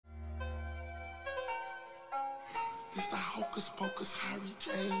It's the Hocus Pocus Harry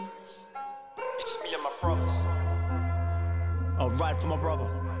James. It's just me and my brothers. I'll ride for my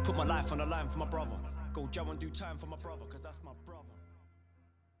brother. Put my life on the line for my brother. Go jail and do time for my brother, cause that's my brother.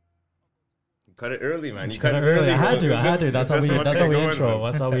 Cut it early, man. You cut it early. I had to. That's how we intro.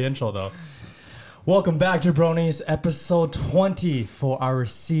 That's how we intro, though. Welcome back, Jabronis, episode 20 for our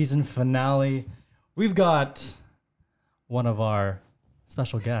season finale. We've got one of our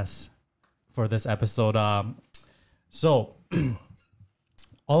special guests for this episode. So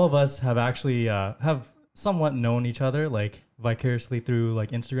all of us have actually have somewhat known each other, like vicariously through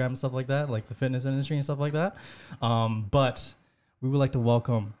like Instagram and stuff like that, like the fitness industry and stuff like that. But we would like to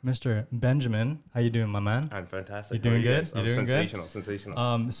welcome Mr. Benjamin. How you doing, my man? I'm fantastic. You doing good? You're doing sensational, good?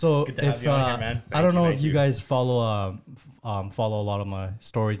 Sensational. So Good to have if you on here, man. I don't know if you guys follow follow a lot of my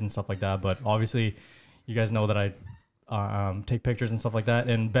stories and stuff like that, but obviously you guys know that I take pictures and stuff like that.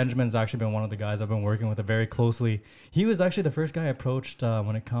 And Benjamin's actually been one of the guys I've been working with very closely. He was actually the first guy I approached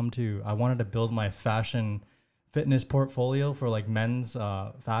when it come to I wanted to build my fashion fitness portfolio for like men's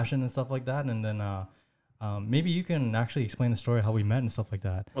fashion and stuff like that. And then maybe you can actually explain the story how we met and stuff like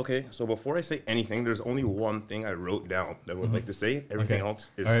that. Okay, so before I say anything, there's only one thing I wrote down that I would like to say. Everything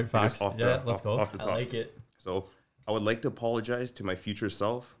else is all right, facts. just off the top. I like it. So I would like to apologize to my future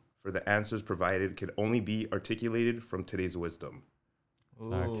self for the answers provided can only be articulated from today's wisdom.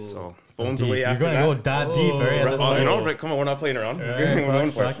 Facts. So phones away You're after gonna that. go that deep, right? You know, come on, we're not playing around. We're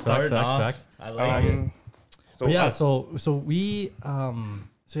going for it. Facts. I like it. So But yeah, I- so we I don't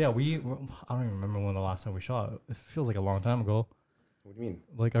even remember when the last time we shot. It feels like a long time ago. What do you mean?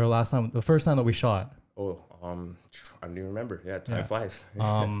 Like the first time that we shot. Oh, I don't even remember. Yeah, time flies.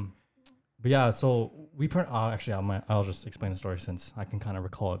 But yeah, so we actually I'll just explain the story since I can kind of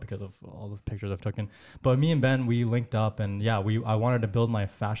recall it because of all the pictures I've taken. But me and Ben, we linked up, and yeah, I wanted to build my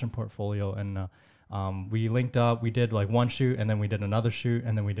fashion portfolio, and we linked up. We did like one shoot, and then we did another shoot,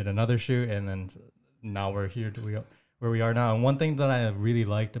 and then we did another shoot, and then now we're here where we are now. And one thing that I really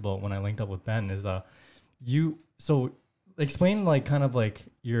liked about when I linked up with Ben is so explain like kind of like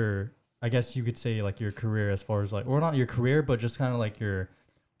your, I guess you could say like your career as far as like, or not your career, but just kind of like your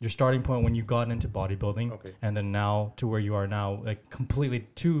starting point when you got into bodybuilding, and then now to where you are now, like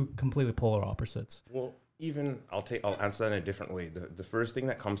two completely polar opposites. Well, I'll answer that in a different way. The first thing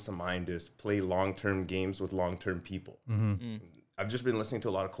that comes to mind is play long-term games with long-term people. Mm-hmm. I've just been listening to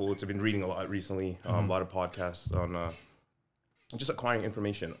a lot of quotes. I've been reading a lot recently, a lot of podcasts on just acquiring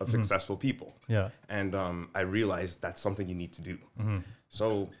information of successful people. Yeah. And I realized that's something you need to do. Mm-hmm.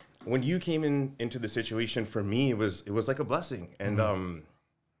 So when you came into the situation, for me, it was like a blessing. And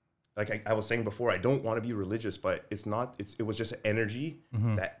like I was saying before, I don't want to be religious, but it was just an energy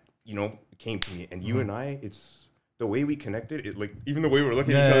that, came to me. And you and I, it's the way we connected, it like, even the way we're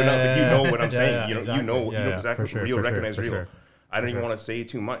looking at each other now, it's like, you know what I'm saying. Exactly. You know exactly For sure, real, for recognize sure, for real. sure. I don't even want to say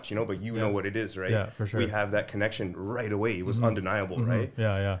too much, but you know what it is, right? Yeah, for sure. We have that connection right away. It was undeniable, right?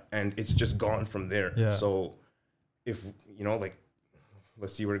 Yeah. And it's just gone from there. Yeah. So if, like,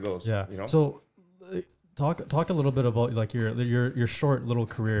 let's see where it goes. Yeah. So talk a little bit about like your short little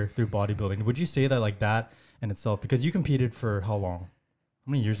career through bodybuilding. Would you say that like that in itself, because you competed for how long?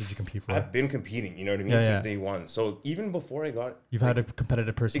 How many years did you compete for? I've been competing, you know what I mean, since day one. So even before I got... You've had a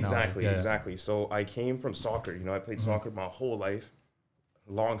competitive personality. Exactly. So I came from soccer. I played soccer my whole life.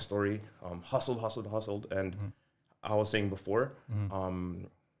 Long story. Hustled. And I was saying before, when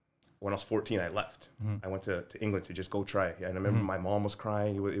I was 14, I left. I went to England to just go try. And I remember my mom was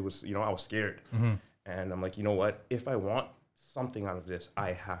crying. It was I was scared. And I'm like, you know what? If I want something out of this,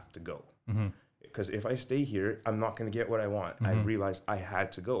 I have to go. Because if I stay here, I'm not going to get what I want. I realized I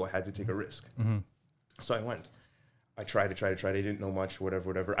had to go. I had to take a risk. So I went. I tried. I didn't know much,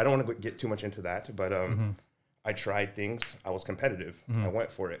 whatever. I don't want to get too much into that, but I tried things. I was competitive. I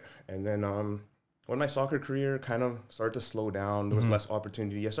went for it. And then when my soccer career kind of started to slow down, there was less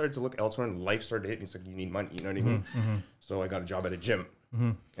opportunity. I started to look elsewhere, and life started to hit me. It's like, you need money, you know what I mean? So I got a job at a gym.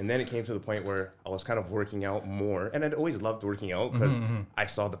 And then it came to the point where I was kind of working out more, and I'd always loved working out because I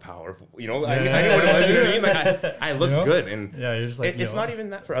saw the power of, I knew what it was, you know what I mean? Like I looked good, and you're just like, it's not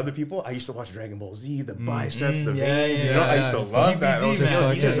even that for other people. I used to watch Dragon Ball Z, the biceps, the veins, yeah, I used to love that. I was like,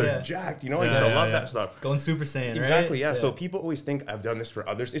 man. these guys are jacked, I used to love that stuff. Going Super Saiyan, Exactly, right? yeah. So people always think I've done this for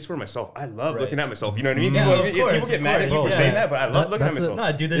others. It's for myself. I love looking at myself, you know what I mean? Yeah, People get mad at you for saying that, but I love looking at myself.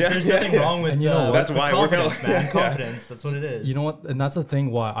 No, dude, there's nothing wrong with That's why I work out. confidence, man. Confidence, that's what it is. You know what? And that's the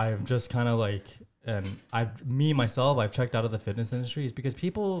thing why I've just kind of like, and I've checked out of the fitness industry is because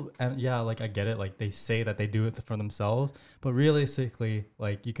people, and yeah, like I get it. Like they say that they do it for themselves, but realistically,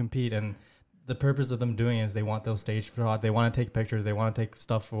 like you compete and the purpose of them doing is they want those stage shots. They want to take pictures. They want to take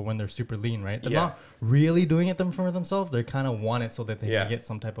stuff for when they're super lean, right? They're not really doing it for themselves. They kind of want it so that they can get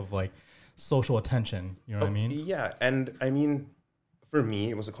some type of like social attention. You know what I mean? Yeah, and I mean, for me,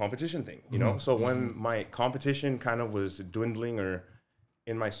 it was a competition thing, you know? So when my competition kind of was dwindling or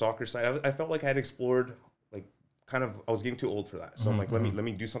in my soccer side, I felt like I had explored, like, kind of, I was getting too old for that. So I'm like, let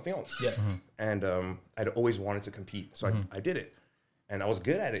me do something else. Yeah. And I'd always wanted to compete. So I did it. And I was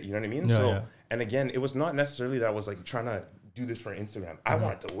good at it, you know what I mean? And again, it was not necessarily that I was like trying to do this for Instagram. I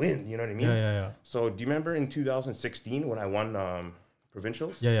wanted to win, you know what I mean? Yeah. So do you remember in 2016 when I won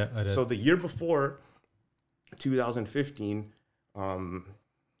provincials? Yeah, I did. So the year before, 2015,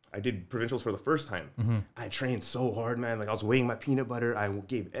 I did provincials for the first time. I trained so hard, man. Like I was weighing my peanut butter. I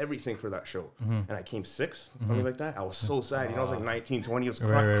gave everything for that show. And I came sixth, something like that. I was so sad. You know, I was like 19, 20. I was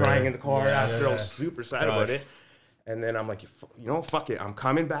crying in the car. I was super sad about it. And then I'm like, you know, fuck it. I'm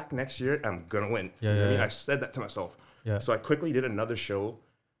coming back next year. I'm going to win. You know what I mean? I said that to myself. So I quickly did another show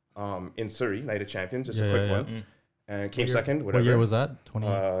in Surrey, Night of Champions. Just a quick one. And came second, whatever. What year was that? 20?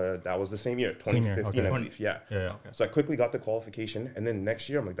 That was the same year, 2015, I believe. Yeah. Okay. So I quickly got the qualification. And then next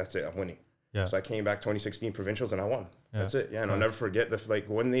year, I'm like, that's it. I'm winning. So I came back 2016 provincials and I won. That's it. Yeah. And I'll never forget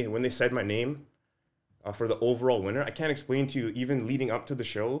when they said my name for the overall winner. I can't explain to you, even leading up to the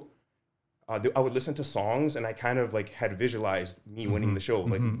show, I would listen to songs and I kind of like had visualized me winning the show,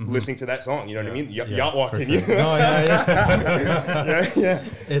 like listening to that song. You know what I mean? Yacht walking. Sure. No, yeah.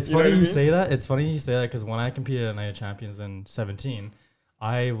 It's funny you say that. It's funny you say that because when I competed at Night of Champions in 17,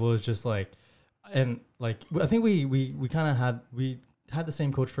 I was just like, and like I think we kind of had the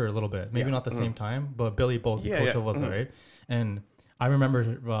same coach for a little bit, maybe not the same time, but Billy both coach of us, right? And I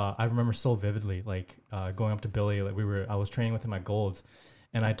remember so vividly, like going up to Billy, like I was training with him at Golds.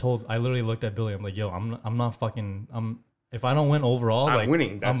 And I literally looked at Billy. I'm like, yo, I'm not fucking. If I don't win overall, I'm like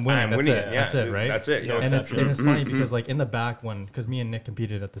winning. I'm winning. That's it. Yeah, that's it, right? That's it. Yeah, and it's funny because like in the back because me and Nick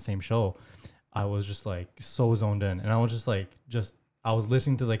competed at the same show, I was just like so zoned in, and I was just like I was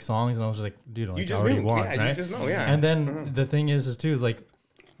listening to like songs, and I was just like, dude, like I already won, right? You just know, yeah. And then the thing is too is like.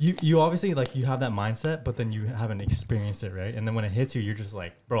 You obviously like you have that mindset, but then you haven't experienced it, right? And then when it hits you, you're just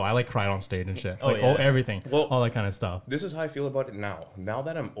like, bro, I like cried on stage and shit, everything, all that kind of stuff. This is how I feel about it now. Now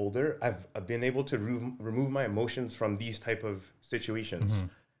that I'm older, I've been able to remove my emotions from these type of situations,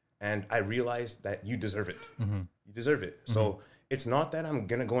 and I realized that you deserve it. You deserve it. So it's not that I'm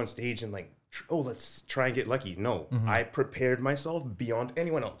gonna go on stage and like, let's try and get lucky. No, I prepared myself beyond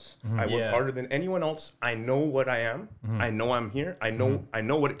anyone else. I worked harder than anyone else. I know what I am. I know I'm here. I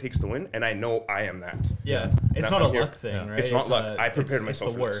know what it takes to win, and I know I am that. Yeah, it's not a luck thing, right? It's not luck. I prepared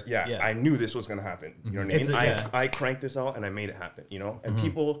myself for this. Yeah, I knew this was gonna happen. You know what I mean? I cranked this out and I made it happen. You know, and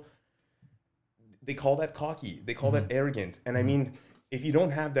people, they call that cocky. They call that arrogant. And I mean, if you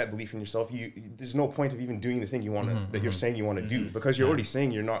don't have that belief in yourself, there's no point of even doing the thing you want to that you're saying you want to do, because you're already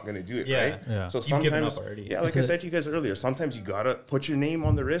saying you're not going to do it, right? Yeah. So you've given sometimes, up already. yeah, like I said to you guys earlier, sometimes you gotta put your name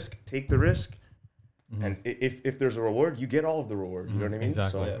on the risk, take the risk, and if there's a reward, you get all of the reward. You know what I mean?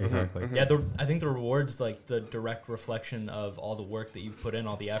 Exactly. So, Exactly. Yeah, I think the reward's like the direct reflection of all the work that you've put in,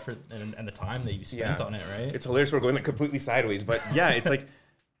 all the effort and the time that you spent on it, right? It's hilarious. We're going like completely sideways, but yeah, it's like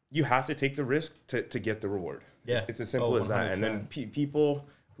you have to take the risk to get the reward. Yeah, it's as simple as that. And then people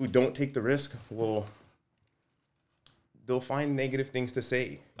who don't take the risk they'll find negative things to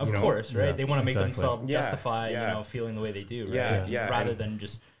say. Of course, right? Yeah, they want to make exactly. themselves justify, feeling the way they do, right? Rather than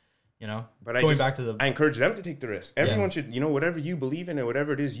just, But I encourage them to take the risk. Everyone should, whatever you believe in and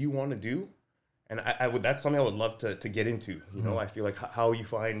whatever it is you want to do. And that's something I would love to get into. You know, I feel like how you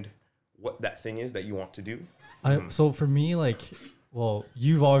find what that thing is that you want to do. So for me, like, well,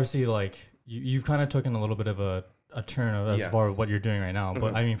 you've obviously like, you've kind of taken a little bit of a turn as far as what you're doing right now.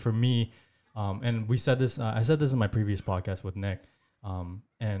 But I mean, for me, and we said this, I said this in my previous podcast with Nick,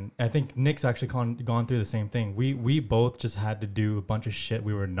 and I think Nick's actually gone through the same thing. We both just had to do a bunch of shit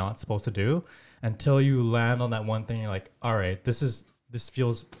we were not supposed to do until you land on that one thing. You're like, all right, this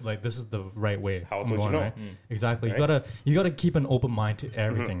feels like this is the right way. How would you know? Right? Exactly. Right? You gotta keep an open mind to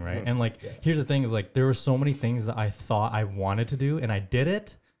everything, right? And like, here's the thing: is like there were so many things that I thought I wanted to do, and I did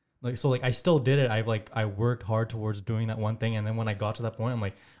it. Like I still did it. I worked hard towards doing that one thing, and then when I got to that point, I'm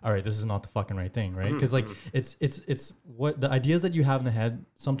like, all right, this is not the fucking right thing, right? Because like it's what the ideas that you have in the head.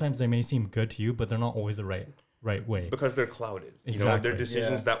 Sometimes they may seem good to you, but they're not always the right way. Because they're clouded. Exactly. They're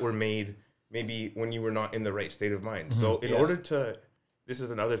decisions that were made maybe when you were not in the right state of mind. So in order to, this is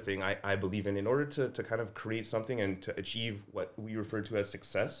another thing I believe in order to kind of create something and to achieve what we refer to as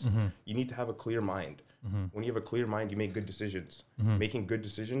success, you need to have a clear mind. When you have a clear mind, you make good decisions. Making good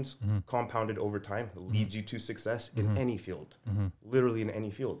decisions compounded over time leads you to success in any field, literally in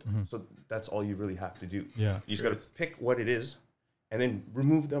any field. So that's all you really have to do. Yeah. You just got to pick what it is and then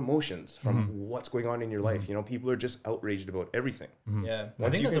remove the emotions from what's going on in your life. You know, people are just outraged about everything. Yeah, I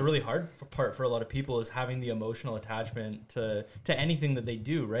Once think you that's a can- really hard part for a lot of people is having the emotional attachment to anything that they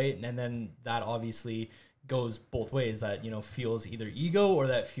do, right? And then that obviously goes both ways. That, you know, fuels either ego or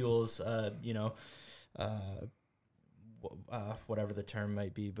that fuels, you know, whatever the term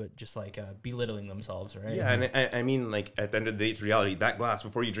might be, but just like belittling themselves, right? Yeah, and I mean, like, at the end of the day, it's reality. That glass,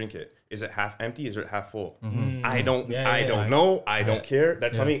 before you drink it, is it half empty? Is it half full? I don't know. I don't care.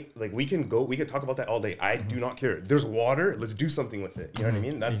 That's something, like, we can talk about that all day. I do not care. There's water. Let's do something with it. You know what I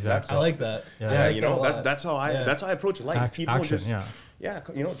mean? That's I like that. yeah, I like you that a know, lot. that's how I approach life. People Action, just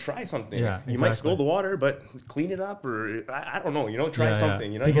you know, try something. Yeah, you might exactly. spill the water, but clean it up, or I don't know. You know, try Yeah,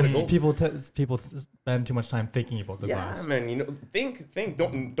 something. You know, you gotta go. People spend too much time thinking about the Yeah, glass. man. You know, think.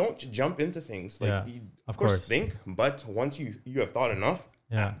 Don't jump into things. Like, Yeah, you, of of course, course. think. But once you have thought enough,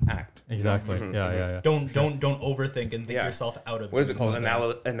 Yeah, act. exactly. Yeah. Don't overthink and think Yeah. yourself out of What is it things.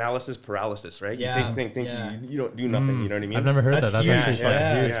 called? Analysis paralysis, right? Yeah, You think. yeah. You don't do nothing. You know what I mean? I've never heard That's that. That's huge. actually fucking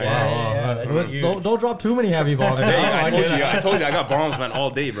Yeah, huge. yeah, Wow. yeah, that's Let's- huge. don't drop too many heavy bombs. Hey, Oh, I get it. told you, I got bombs, man,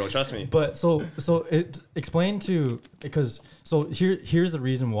 all day, bro. Trust me. But so it explain to, because so here's the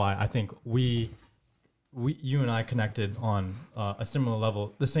reason why I think you and I connected on a similar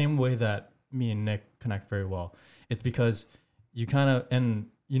level, the same way that me and Nick connect very well. It's because you kind of, and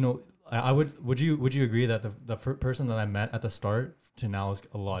you know, would you agree that the person that I met at the start to now is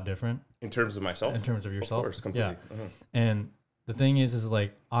a lot different In terms of myself, in terms of yourself? of course, completely. Yeah. And the thing is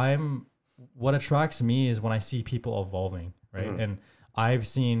like, what attracts me is when I see people evolving, right? And I've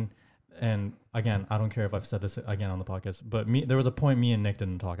seen, and again, I don't care if I've said this again on the podcast, but there was a point me and Nick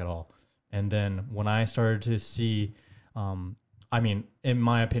didn't talk at all. And then when I started to see, I mean, in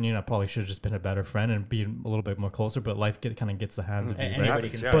my opinion, I probably should have just been a better friend and be a little bit more closer, but life kind of gets the hands of you, right? Anybody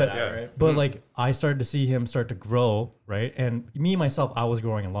can Yeah, say yeah, that, yeah. right? But like I started to see him start to grow, right? And me myself, I was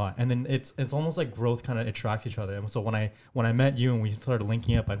growing a lot, and then it's almost like growth kind of attracts each other. And so when I met you and we started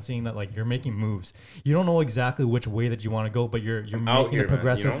linking up, I'm seeing that like you're making moves. You don't know exactly which way that you want to go, but you're out making here, the man,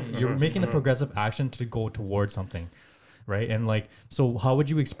 progressive you know? you're making the progressive action to go towards something, right? And like, so how would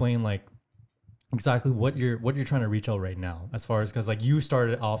you explain like exactly what you're trying to reach out right now, as far as, because like you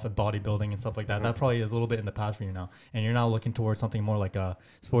started off at bodybuilding and stuff like that. That probably is a little bit in the past for you now, and you're now looking towards something more like a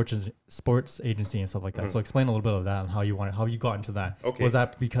sports agency and stuff like that. So explain a little bit of that and how you got into that. Okay. Was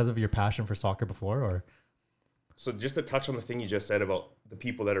that because of your passion for soccer before, or? So just to touch on the thing you just said about the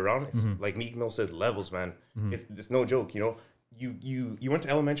people that are around, it's like Meek Mill said, levels, man. It's no joke. You know, you went to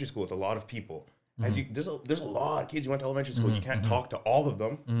elementary school with a lot of people. As there's a lot of kids you went to elementary school. You can't talk to all of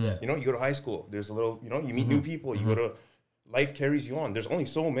them. Yeah. You know, you go to high school. There's a little, you know, you meet new people. You go to, life carries you on. There's only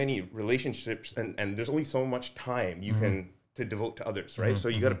so many relationships, and there's only so much time you can to devote to others, right? So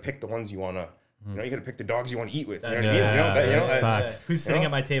you got to pick the ones you wanna. You know, you got to pick the dogs you want to eat with. You know what I mean? Yeah, You know, that, you know, yeah, that's- facts. Who's sitting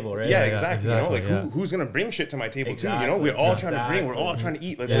at my table, right? yeah, yeah, exactly. You exactly, know, yeah. like who's gonna bring shit to my table too? You know, Exactly, we're all yeah. trying to bring. We're all trying to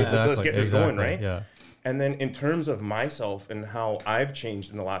eat. Let's get this exactly, going, right? Yeah. And then in terms of myself and how I've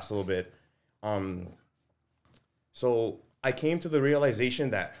changed in the last little bit, so I came to the realization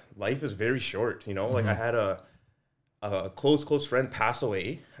that life is very short. You know, like I had a close friend pass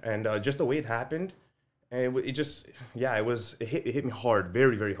away, and just the way it happened, and it hit me hard,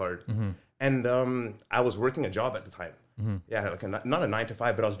 very very hard. And I was working a job at the time. Yeah, like not a 9 to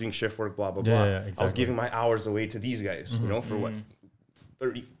 5, but I was doing shift work, blah blah blah. Yeah, I was exactly. giving my hours away to these guys, you know, for what,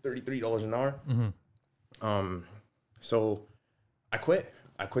 $33 an hour. So I quit.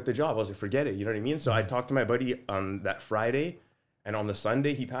 I quit the job. I was like, forget it. You know what I mean? So I talked to my buddy on that Friday, and on the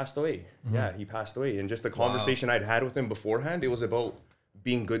Sunday he passed away. Yeah, he passed away. And just the conversation I'd had with him beforehand, it was about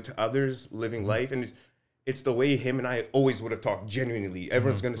being good to others, living life, and it's the way him and I always would have talked genuinely.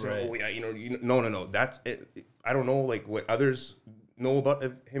 Everyone's gonna say, Right. "Oh yeah, no, that's it." I don't know like what others know about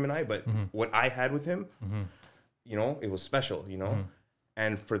him and I, but what I had with him, you know, it was special, you know.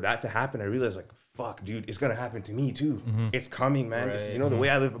 And for that to happen, I realized like, fuck, dude, it's gonna happen to me too. It's coming, man. It's, Right. you know, the way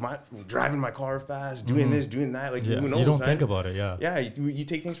I live, driving my car fast, doing this, doing that. Like, Yeah. who knows? You don't man? think about it, yeah. Yeah, you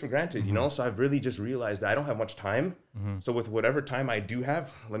take things for granted, you know. So I've really just realized that I don't have much time. So with whatever time I do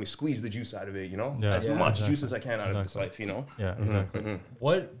have, let me squeeze the juice out of it, you know, Yeah. as Yeah, much exactly. juice as I can out of this life, you know. Yeah, exactly.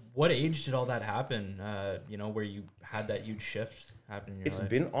 What age did all that happen? You know, where you had that huge shift happen in your It's life?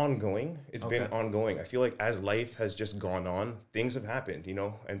 been ongoing. It's been Okay. ongoing. I feel like as life has just gone on, things have happened, you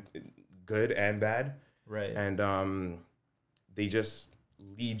know, and good and bad. Right. And they just,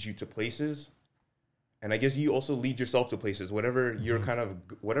 leads you to places, and I guess you also lead yourself to places. Whatever your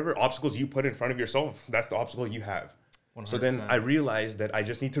whatever obstacles you put in front of yourself, that's the obstacle you have. 100%. So then I realized that I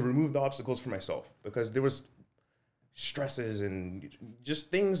just need to remove the obstacles for myself, because there was stresses and just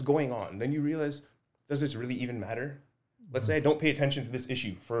things going on. Then you realize, does this really even matter? Let's say I don't pay attention to this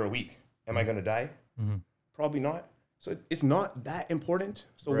issue for a week. Am I going to die? Probably not. So it's not that important.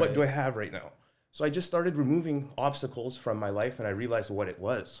 So what do I have right now? So I just started removing obstacles from my life, and I realized what it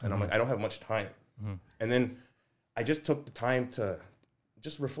was. And I'm like, I don't have much time. And then I just took the time to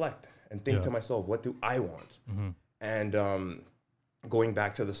just reflect and think to myself, what do I want? And going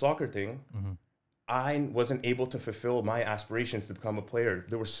back to the soccer thing, I wasn't able to fulfill my aspirations to become a player.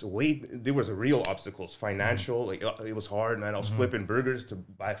 There was real obstacles, financial. Like it was hard, man. I was flipping burgers to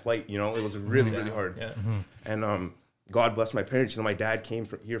buy a flight. You know, it was really hard. Yeah. And God bless my parents. You know, my dad came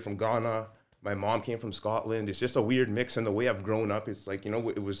from Ghana. My mom came from Scotland. It's just a weird mix, and the way I've grown up, it's like, you know,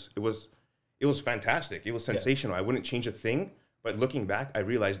 it was fantastic. It was sensational. I wouldn't change a thing. But looking back, I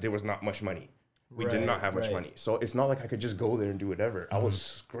realized there was not much money. We did not have much money. So it's not like I could just go there and do whatever. I was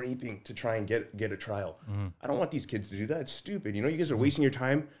scraping to try and get a trial. I don't want these kids to do that. It's stupid. You know, you guys are wasting your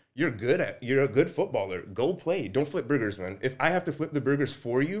time. You're a good footballer. Go play. Don't flip burgers, man. If I have to flip the burgers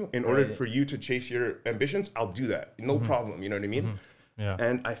for you in order for you to chase your ambitions, I'll do that. No problem. You know what I mean? Yeah.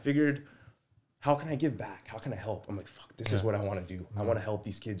 And I figured, how can I give back? How can I help? I'm like, fuck, this is what I want to do. I want to help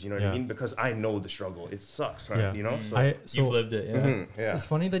these kids, you know what I mean? Because I know the struggle. It sucks, right? You know? So you've lived it, yeah. It's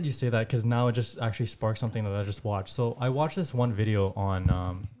funny that you say that, because now it just actually sparked something that I just watched. So I watched this one video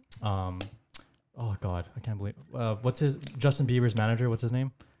on, oh God, I can't believe, what's Justin Bieber's manager, what's his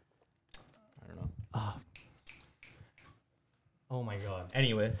name? I don't know. Oh my God.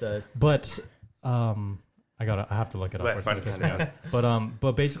 Anyway, I have to look it up.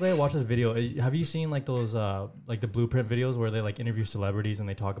 But basically, I watched this video. Have you seen like those like the Blueprint videos where they like interview celebrities and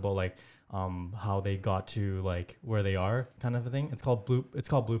they talk about like how they got to like where they are, kind of a thing? It's called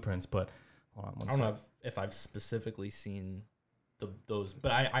Blueprints. But hold on, I don't know if I've specifically seen those,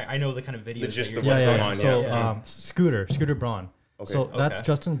 but I know the kind of videos. Just the what's going on. So Scooter Braun. Okay. So that's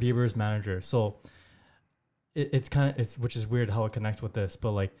Justin Bieber's manager. So it's which is weird how it connects with this,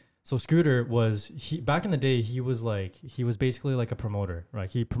 but like. So Scooter back in the day, he was basically like a promoter, right?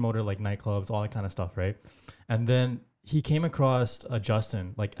 He promoted like nightclubs, all that kind of stuff, right? And then he came across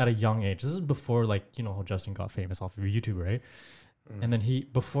Justin like at a young age. This is before like, you know, how Justin got famous off of YouTube, right? And then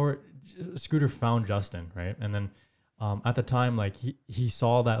before Scooter found Justin, right? And then at the time, like he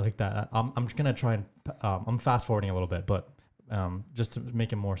saw that like that. I'm just gonna try and I'm fast forwarding a little bit, but just to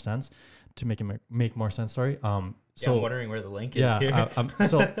make it more sense, sorry. So I'm wondering where the link is here.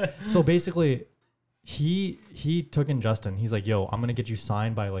 So basically, he took in Justin. He's like, yo, I'm gonna get you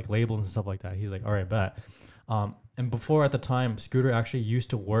signed by like labels and stuff like that. He's like, all right, bet. And before, at the time, Scooter actually used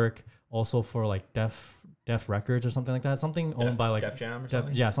to work also for like Def Records or something like that. Something owned by like Def Jam or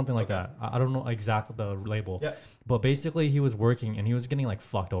something? Yeah, something like that. I don't know exactly the label. Yeah. But basically, he was working and he was getting like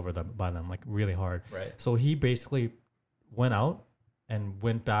fucked over by them like really hard. Right. So he basically went out and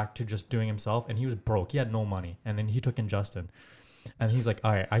went back to just doing himself, and he was broke. He had no money. And then he took in Justin. And he's like,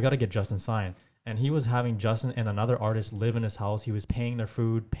 all right, I got to get Justin signed. And he was having Justin and another artist live in his house. He was paying their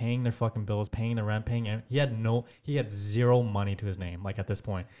food, paying their fucking bills, paying their rent, and he had zero money to his name. Like at this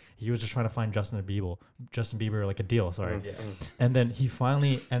point, he was just trying to find Justin Bieber like a deal. Sorry. Yeah. And then he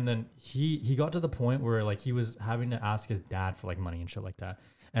got to the point where like he was having to ask his dad for like money and shit like that.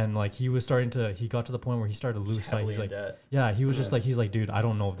 And like he got to the point where he started to lose sight. He's like, he was just like, he's like, dude, I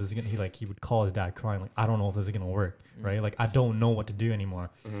don't know if this is gonna, he would call his dad crying, like, I don't know if this is gonna work. Right. Like, I don't know what to do anymore.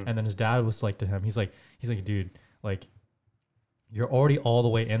 And then his dad was like to him, he's like, dude, like, you're already all the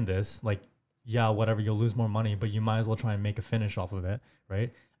way in this, like, yeah, whatever, you'll lose more money, but you might as well try and make a finish off of it.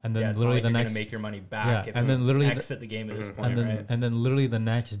 Right. And then literally the next, make your money back. And then literally exit the game at this point. And then literally the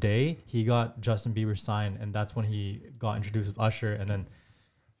next day he got Justin Bieber signed, and that's when he got introduced with Usher, and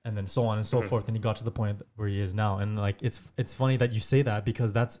then so on and so forth, and he got to the point where he is now. And like it's funny that you say that,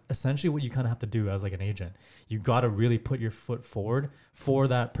 because that's essentially what you kind of have to do as like an agent. You got to really put your foot forward for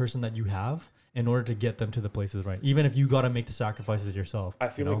that person that you have in order to get them to the places right, even if you got to make the sacrifices yourself. I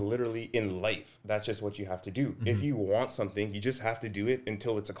feel like literally in life, that's just what you have to do. If you want something, you just have to do it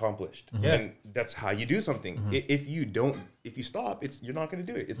until it's accomplished. And that's how you do something. If you stop, you're not going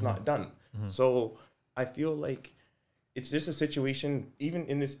to do it. It's not done. So I feel like it's just a situation, even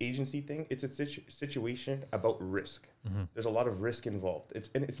in this agency thing, it's a situation about risk. There's a lot of risk involved.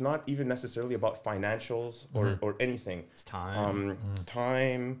 It's not even necessarily about financials or anything. It's time.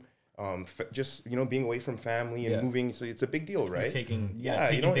 just being away from family and moving. So it's a big deal, right? Taking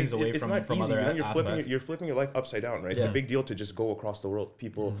taking things away from not easy, other aspects. You're flipping your life upside down, right? It's a big deal to just go across the world.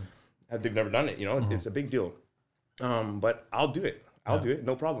 People they've never done it, it's a big deal. But I'll do it. I'll do it,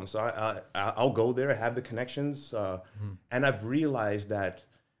 no problem. So I'll go there. I have the connections, and I've realized that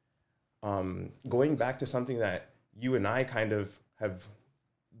going back to something that you and I kind of have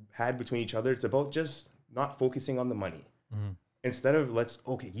had between each other, it's about just not focusing on the money. Instead of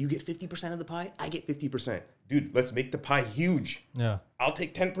you get 50% of the pie, I get 50%. Dude, let's make the pie huge. Yeah. I'll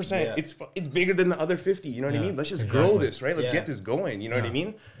take 10%. It's bigger than the other 50. You know what I mean? Let's just grow this, right? Let's get this going. You know what I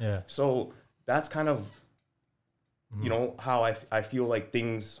mean? Yeah. So that's kind of, how I feel like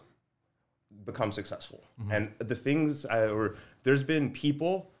things become successful. And the things there's been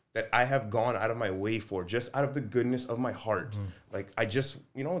people that I have gone out of my way for, just out of the goodness of my heart. Like, I just,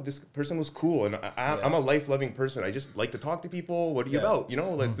 this person was cool, and I'm a life-loving person. I just like to talk to people. What are you about?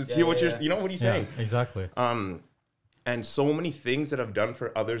 Let's hear what you're, what are you saying? Exactly. And so many things that I've done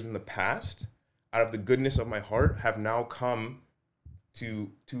for others in the past, out of the goodness of my heart, have now come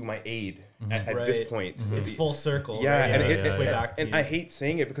to my aid at this point. It's full circle. Yeah, right? and it's way back to and you. I hate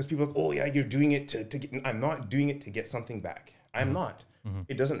saying it because people are like, oh yeah, you're doing it to get. I'm not doing it to get something back. I'm not.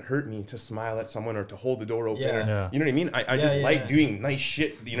 It doesn't hurt me to smile at someone or to hold the door open. Or, you know what I mean? I just like doing nice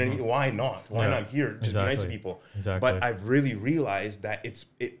shit. You know what I mean? Why not? Why not? I'm here just be nice to people. Exactly. But I've really realized that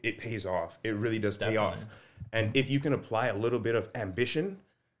it pays off. It really does pay off. And if you can apply a little bit of ambition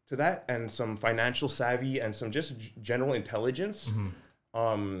to that and some financial savvy and some just general intelligence,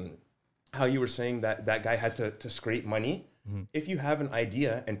 how you were saying that guy had to scrape money. If you have an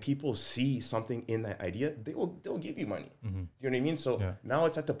idea and people see something in that idea, they'll give you money. You know what I mean? So now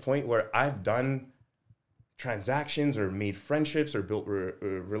it's at the point where I've done transactions or made friendships or built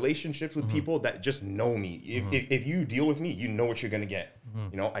relationships with people that just know me. If you deal with me, you know what you're gonna get.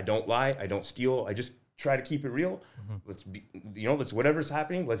 I don't lie, I don't steal, I just try to keep it real. Let's be, let's whatever's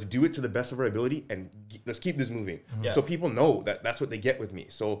happening, let's do it to the best of our ability and let's keep this moving. So people know that that's what they get with me.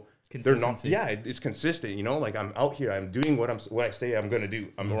 So they're not, it's consistent, like I'm out here, I'm doing what I say I'm going to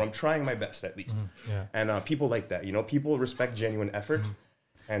do. Or I'm trying my best at least. And people like that, people respect genuine effort.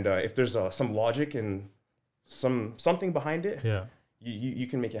 And if there's some logic and something behind it, you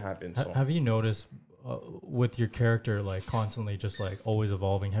can make it happen. So. Have you noticed with your character, like constantly just like always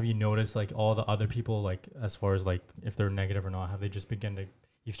evolving, have you noticed like all the other people, like as far as like if they're negative or not, have they just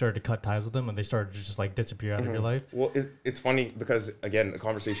you've started to cut ties with them and they started to just like disappear out of your life? Well, it's funny because again, the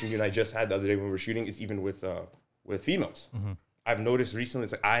conversation you and I just had the other day when we were shooting is even with females. I've noticed recently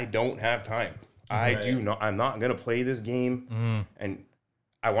it's like, I don't have time. I'm not going to play this game. And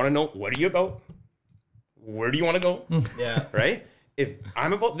I want to know, what are you about? Where do you want to go? Right? If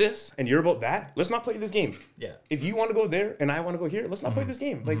I'm about this and you're about that, let's not play this game. If you want to go there and I want to go here, let's not play this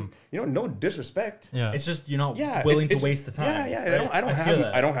game. Like, no disrespect. It's just you're not willing to waste the time. Right?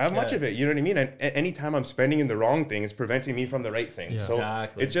 I don't have much of it. You know what I mean? And anytime I'm spending in the wrong thing, it's preventing me from the right thing. So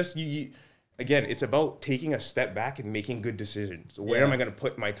it's just again, it's about taking a step back and making good decisions. Where am I going to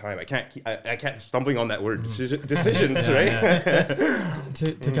put my time? I can't stumbling on that word. Decisions, right?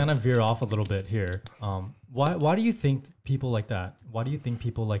 To kind of veer off a little bit here, why do you think people like that? Why do you think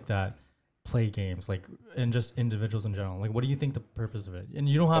people like that play games, like, and just individuals in general? Like, what do you think the purpose of it? And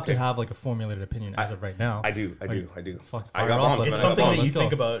you don't have to have like a formulated opinion as of right now. I do. I got bombs. It's something that you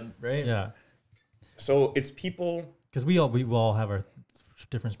think about, right? Yeah. So it's people, because we all have our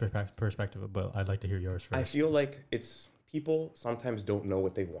different perspective, but I'd like to hear yours first. I feel like it's people sometimes don't know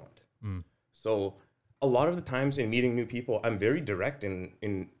what they want. So a lot of the times in meeting new people, I'm very direct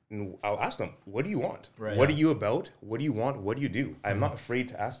in I'll ask them, what do you want? What are you about? What do you want? What do you do? I'm not afraid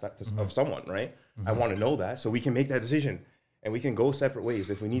to ask that of someone, right? I want to know that so we can make that decision and we can go separate ways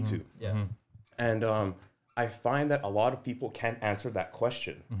if we need to. And I find that a lot of people can't answer that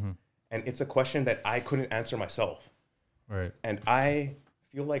question. And it's a question that I couldn't answer myself. Right. And I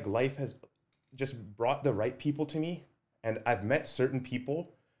feel like life has just brought the right people to me. And I've met certain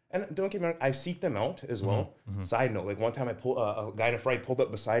people, and don't get me wrong, I seek them out as well. Side note, like one time a guy in a flight pulled up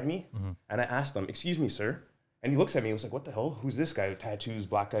beside me and I asked him, excuse me, sir. And he looks at me and was like, what the hell? Who's this guy with tattoos,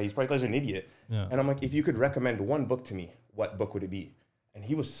 black guy? He's probably an idiot. And I'm like, if you could recommend one book to me, what book would it be? And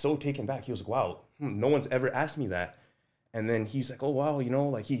he was so taken back. He was like, wow, no one's ever asked me that. And then he's like, oh, wow,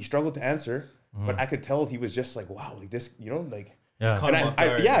 like he struggled to answer, but I could tell he was just like, wow, like this, like, and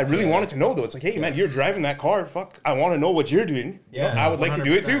I really wanted to know though. It's like, hey man, you're driving that car. Fuck, I want to know what you're doing. I would like to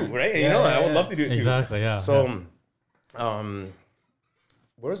do it too, right? I would love to do it too. Exactly, yeah. So, where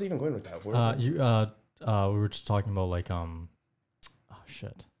was I even going with that? We were just talking about like,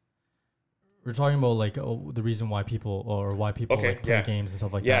 we're talking about like the reason why people Okay, like play yeah. games and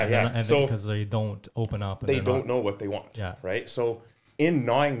stuff like Yeah, that. yeah. And So because they don't open up. And they they're don't not- know what they want. Yeah. Right. So in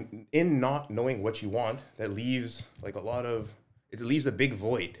not knowing what you want, that leaves like it leaves a big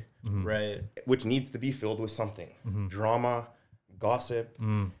void, Right. which needs to be filled with something, drama, gossip,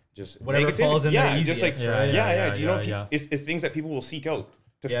 just Whatever negativity. falls in there just like easiest, right? It's things that people will seek out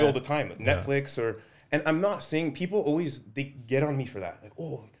to Yeah. fill the time, like Netflix and I'm not saying people they get on me for that, like,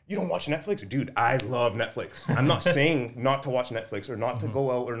 oh, you don't watch Netflix, dude. I love Netflix. I'm not saying not to watch Netflix or not to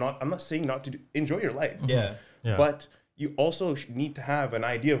go out or not. I'm not saying not to enjoy your life. Yeah. Yeah. But you also need to have an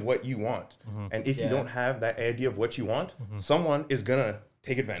idea of what you want. And if you Yeah. don't have that idea of what you want, someone is gonna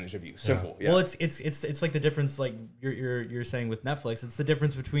take advantage of you. Simple. Yeah. Well, it's like the difference, like you're saying with Netflix. It's the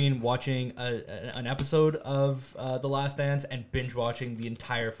difference between watching an episode of The Last Dance and binge watching the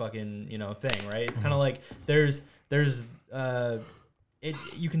entire fucking thing, right? It's kind of like there's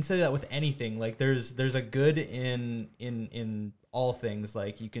you can say that with anything. Like there's a good in all things.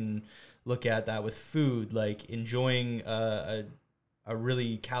 Like you can look at that with food, like enjoying a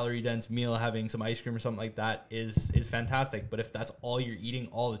really calorie dense meal, having some ice cream or something like that is fantastic. But if that's all you're eating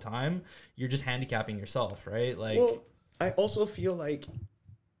all the time, you're just handicapping yourself, right? Like, well, I also feel like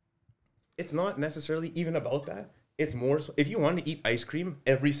it's not necessarily even about that. It's more so if you want to eat ice cream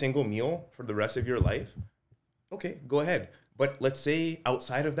every single meal for the rest of your life, okay, go ahead. But let's say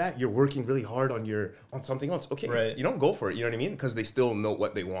outside of that, you're working really hard on something else. Okay, Right. Go for it. You know what I mean? Because they still know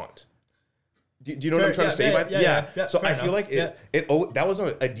what they want. Do you know what I'm Fair, trying to say? yeah, So fair I feel enough. like that was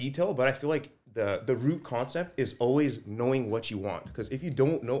a detail, but I feel like the root concept is always knowing what you want. Because if you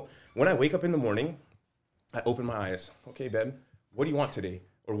don't know, when I wake up in the morning, I open my eyes. Okay, Ben, what do you want today?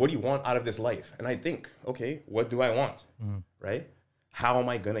 Or what do you want out of this life? And I think, okay, what do I want? Right? How am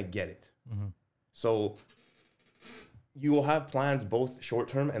I gonna get it? So you will have plans both short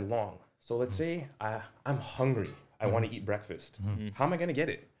term and long. So let's say I'm hungry. I want to eat breakfast. How am I gonna get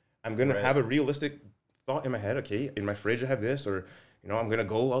it? I'm going to have a realistic thought in my head. Okay, in my fridge I have this, or, I'm going to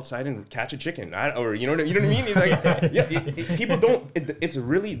go outside and catch a chicken. Or, you know what I mean? It's like, people don't, it's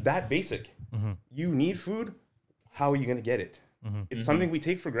really that basic. You need food. How are you going to get it? It's something we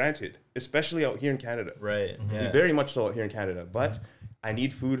take for granted, especially out here in Canada. right. Yeah. Very much so out here in Canada. But I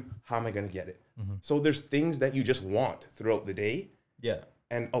need food. How am I going to get it? So there's things that you just want throughout the day. Yeah.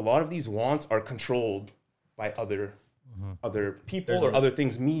 And a lot of these wants are controlled by other people There's or a- other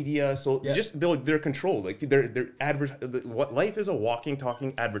things, media. So Yeah. just they're controlled. Like what life is a walking,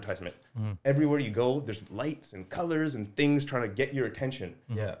 talking advertisement. Everywhere you go, there's lights and colors and things trying to get your attention.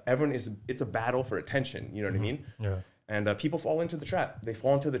 Yeah. It's a battle for attention. You know what I mean? Yeah. And people fall into the trap. They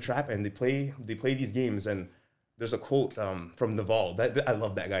fall into the trap and they play these games. And there's a quote from Naval. I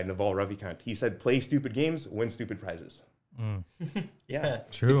love that guy, Naval Ravikant. He said, "Play stupid games, win stupid prizes." Yeah.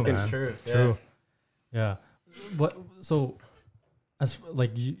 True, It's man. true. Yeah. True. Yeah. What? So,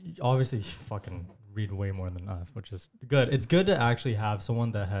 like, you obviously fucking read way more than us, which is good. It's good to actually have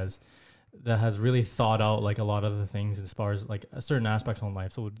someone that has really thought out like a lot of the things as far as like certain aspects on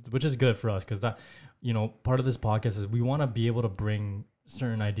life. So, which is good for us because that, part of this podcast is we want to be able to bring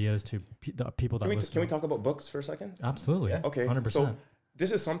certain ideas to the people that listen. Can we talk about books for a second? Absolutely. Yeah. Okay. 100%. So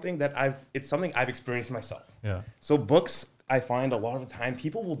this is something that I've experienced myself. Yeah. So books, I find a lot of the time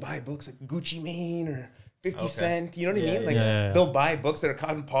people will buy books like Gucci Mane or 50 Cent. You know what I Yeah, mean? Like yeah. they'll buy books that are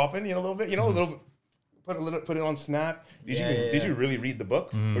cotton popping, a little bit, a little bit. Put it on Snap. Did you really read the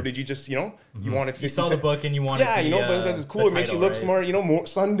book, or did you just you wanted 50 You saw the Cent? book and you wanted But it's cool. It makes you look smart. More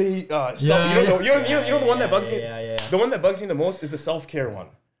Sunday stuff. Yeah, You know the one that bugs me. Yeah. The one that bugs me the most is the self-care one.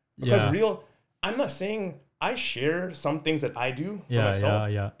 Because Yeah. I'm not saying I share some things that I do for Yeah, myself.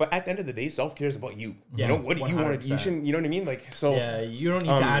 yeah. But at the end of the day, self-care is about you. Yeah, What do you want to, you 100%. shouldn't, you know what I mean? Like, so. Yeah, you don't need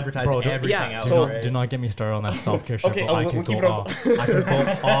to advertise bro, don't- everything yeah, out. so- right? Do not get me started on that self-care shit. Okay, bro. I we'll could keep go it on- off. I could go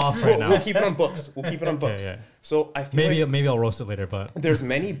off right now. We'll keep it on books. We'll keep it on books. yeah. So I feel like Maybe I'll roast it later, but there's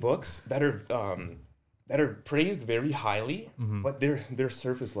many books that are praised very highly, but they're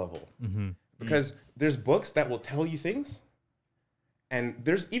surface level. Because there's books that will tell you things, and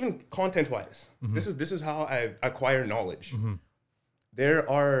there's even content-wise. This is how I acquire knowledge. There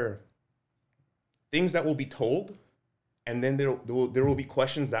are things that will be told, and then there will be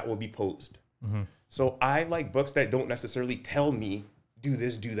questions that will be posed. So I like books that don't necessarily tell me do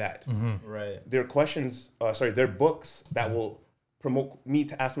this, do that. Right. They're questions. They're books that will promote me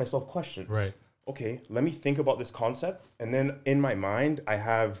to ask myself questions. Right. Okay, let me think about this concept, and then in my mind I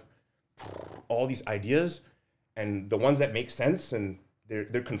have all these ideas, and the ones that make sense and they're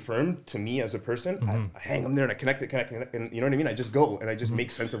confirmed to me as a person. I hang them there and I connect it, and you know what I mean. I just go and I just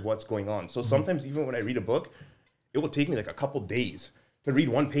make sense of what's going on. So sometimes even when I read a book, it will take me like a couple days to read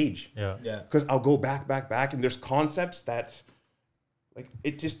one page. Yeah. Because I'll go back, and there's concepts that, like,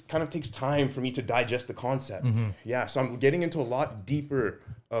 it just kind of takes time for me to digest the concept. Yeah, so I'm getting into a lot deeper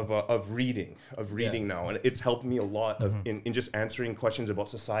of reading now, and it's helped me a lot in just answering questions about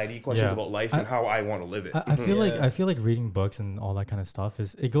society, questions about life, and how I want to live it. I feel like reading books and all that kind of stuff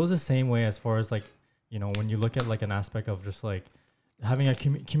it goes the same way as far as like, you know, when you look at like an aspect of just like having a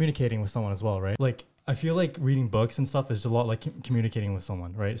communicating with someone as well, right? Like I feel like reading books and stuff is a lot like communicating with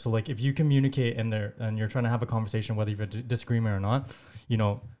someone, right? So like if you communicate and you're trying to have a conversation, whether you have a disagreement or not, you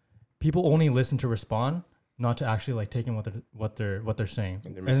know, people only listen to respond, not to actually like take in what they're saying.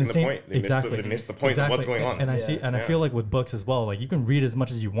 And they're missing the point. They miss the point of what's going on. And I feel like with books as well, like you can read as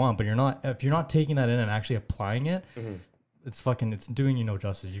much as you want, but if you're not taking that in and actually applying it, it's doing you no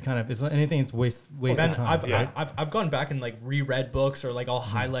justice. You kind of, it's anything, it's waste of time. I've gone back and like reread books, or like I'll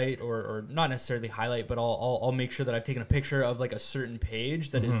highlight or not necessarily highlight, but I'll make sure that I've taken a picture of like a certain page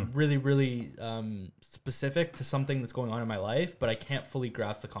that is really, really specific to something that's going on in my life, but I can't fully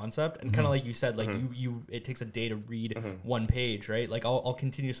grasp the concept. And kind of like you said, like it takes a day to read one page, right? Like I'll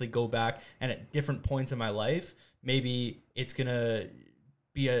continuously go back, and at different points in my life, maybe it's gonna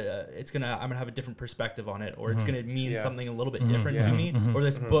be I'm gonna have a different perspective on it, or it's gonna mean something a little bit different to me, or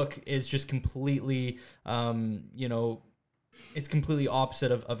this book is just completely you know, it's completely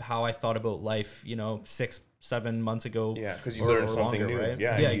opposite of how I thought about life, you know, 6-7 months ago. Yeah, because you learn something new, right?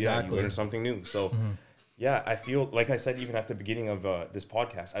 yeah, exactly, you learn something new. So yeah, I feel like I said even at the beginning of this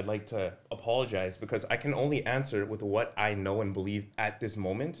podcast, I'd like to apologize because I can only answer with what I know and believe at this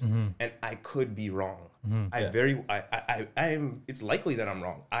moment, and I could be wrong. It's likely that I'm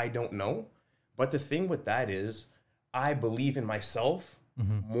wrong. I don't know. But the thing with that is I believe in myself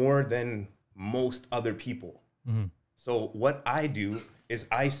more than most other people. So what I do is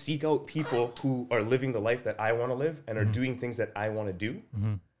I seek out people who are living the life that I want to live and are doing things that I want to do.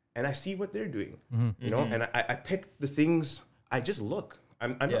 And I see what they're doing, you know, and I pick the things, I just look.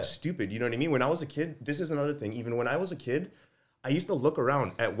 I'm not stupid, you know what I mean? When I was a kid, this is another thing. Even when I was a kid, I used to look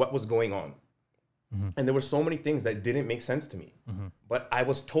around at what was going on. And there were so many things that didn't make sense to me, but I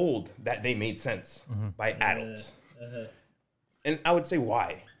was told that they made sense by adults. And I would say,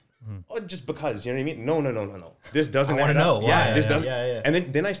 why? Oh, just because, you know what I mean? No. This doesn't I want to know why. Yeah, this doesn't. Yeah.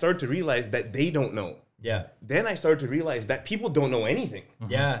 And then I started to realize that they don't know. Yeah. Then I started to realize that people don't know anything.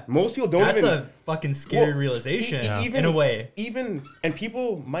 Yeah. Most people don't That's even. a fucking scary realization, in a way. And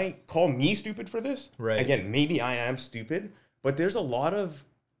people might call me stupid for this. Right. Again, maybe I am stupid, but there's a lot of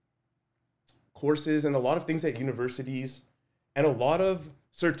courses and a lot of things at universities and a lot of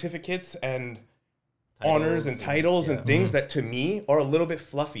certificates and honors and titles and things that to me are a little bit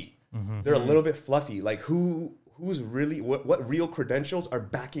fluffy. They're a little bit fluffy. Like who's really, what real credentials are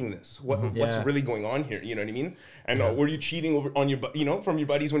backing this? What's really going on here? You know what I mean? And were you cheating on your, you know, from your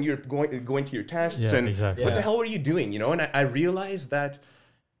buddies when you're going to your tests? And what the hell were you doing? You know, and I realized that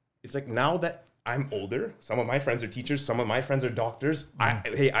it's like now that I'm older, some of my friends are teachers, some of my friends are doctors.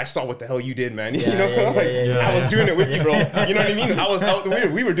 I saw what the hell you did, man. You know, I was doing it with you, bro. You know what I mean? I was out.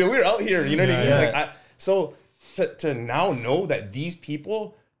 We were out here. You know what I mean? Like, so to now know that these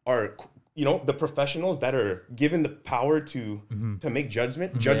people are, you know, the professionals that are given the power to make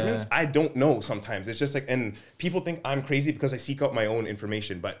judgments. I don't know sometimes. It's just like, and people think I'm crazy because I seek out my own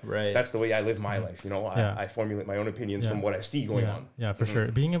information, but that's the way I live my life. You know, I formulate my own opinions from what I see going on. Yeah, for sure.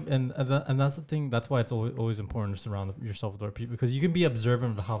 And that's the thing. That's why it's always important to surround yourself with other people, because you can be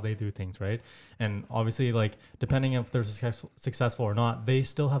observant of how they do things, right? And obviously, like, depending if they're successful or not, they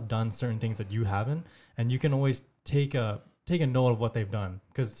still have done certain things that you haven't, and you can always take a note of what they've done,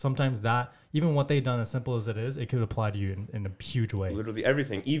 because sometimes that, even what they've done, as simple as it is, it could apply to you in a huge way. Literally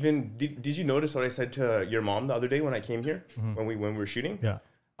everything. Even did you notice what I said to your mom the other day when I came here, when we were shooting? Yeah.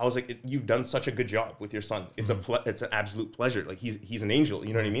 I was like, you've done such a good job with your son. It's it's an absolute pleasure. Like he's an angel.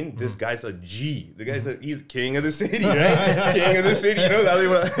 You know what I mean? This guy's a G. The guy's he's the king of the city, right? King of the city. You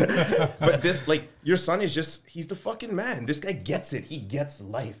know, but this, like, your son is just, he's the fucking man. This guy gets it. He gets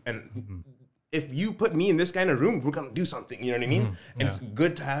life. And if you put me in this kind of room, we're gonna do something. You know what I mean? And it's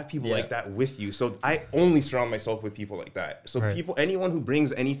good to have people like that with you. So I only surround myself with people like that. So anyone who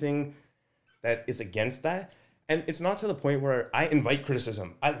brings anything that is against that. And it's not to the point where I invite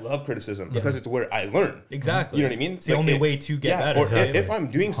criticism. I love criticism because it's where I learn. Exactly. You know what I mean? It's the only way to get better. Or if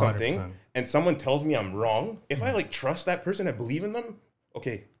I'm doing something 100%. And someone tells me I'm wrong, if I like trust that person, I believe in them,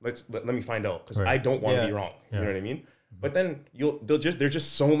 okay, let me find out, because I don't want to be wrong. You know what I mean? But then there's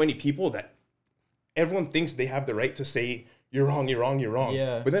just so many people that everyone thinks they have the right to say you're wrong.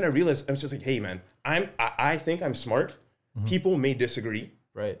 Yeah. But then I realized I'm just like, hey man, I think I'm smart. People may disagree.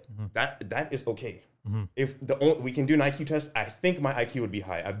 Right. That is okay. If we can do an IQ test, I think my IQ would be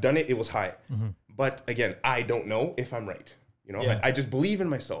high. I've done it; it was high. But again, I don't know if I'm right. You know, I just believe in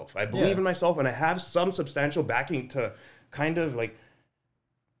myself. I believe in myself, and I have some substantial backing to kind of like,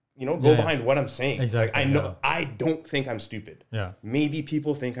 you know, go behind what I'm saying. Exactly. Like, I know I don't think I'm stupid. Yeah. Maybe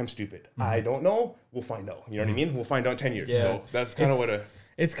people think I'm stupid. I don't know. We'll find out. You know what I mean? We'll find out in 10 years. Yeah. So that's kind of what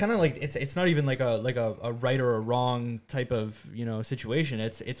it's kind of like it's not even like a right or a wrong type of, you know, situation.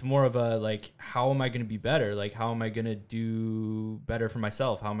 It's more of a like, how am I going to be better? Like, how am I going to do better for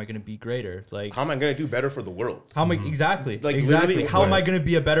myself? How am I going to be greater? Like, how am I going to do better for the world? how am I exactly Like, exactly literally, how am I going to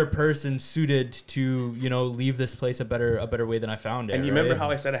be a better person suited to, you know, leave this place a better way than I found it? And you right? remember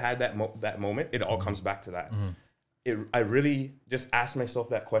how I said I had that moment? It all comes back to that. I really just asked myself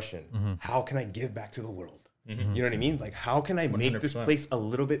that question. How can I give back to the world? You know what I mean? Like, how can I make this 100%. place a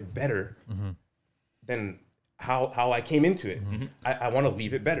little bit better than how I came into it? I want to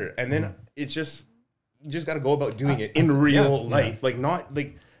leave it better. And then it's just, you just got to go about doing it in real life. Like, not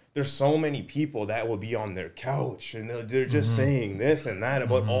like, there's so many people that will be on their couch and they're just saying this and that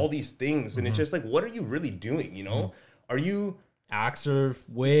about all these things. And it's just like, what are you really doing? You know, are you... Acts are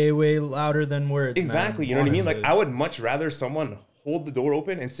way louder than words. Exactly. Man, you know what I mean? Like, honestly. I would much rather someone hold the door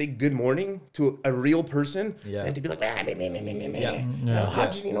open and say good morning to a real person than to be like, how'd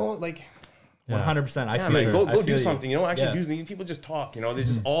you know, like, 100%. I yeah, feel man, you. go I do feel you. something, you know, actually Yeah. do something. People just talk, you know, they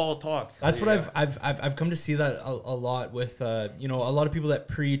just all talk. That's what Yeah. I've come to see that a lot with you know, a lot of people that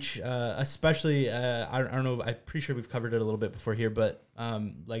preach, especially I don't know, I'm pretty sure we've covered it a little bit before here, but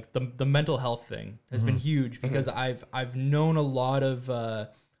like the mental health thing has been huge because I've known a lot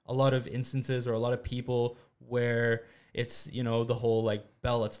of instances or a lot of people where it's, you know, the whole like,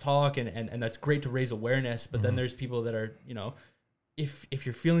 Bell, let's talk, and that's great to raise awareness, but then there's people that are, you know, if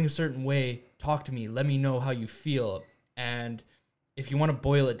you're feeling a certain way, talk to me, let me know how you feel. And if you want to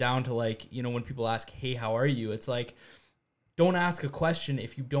boil it down to like, you know, when people ask, hey, how are you? It's like, don't ask a question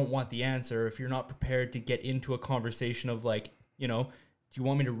if you don't want the answer, if you're not prepared to get into a conversation of like, you know, do you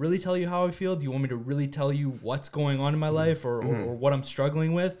want me to really tell you how I feel? Do you want me to really tell you what's going on in my life or what I'm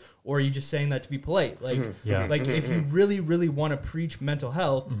struggling with? Or are you just saying that to be polite? Like, like if you really want to preach mental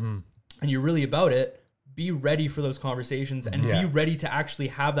health and you're really about it, be ready for those conversations and be ready to actually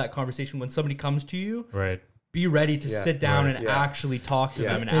have that conversation when somebody comes to you. Right. Be ready to sit down and actually talk to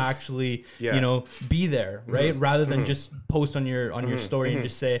them and actually, you know, be there, right? Rather than just post on your story and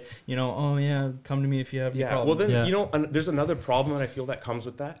just say, you know, oh yeah, come to me if you have any Well, problems. then, you know, there's another problem that I feel that comes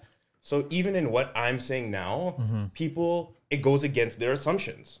with that. So even in what I'm saying now, people, it goes against their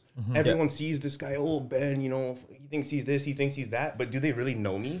assumptions. Everyone sees this guy, oh, Ben, you know, he thinks he's this, he thinks he's that, but do they really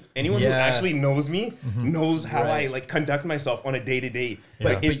know me? Anyone who actually knows me knows how I like conduct myself on a day-to-day.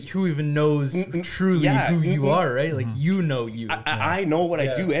 But who even knows truly who you are, right? Like, you know you. I know what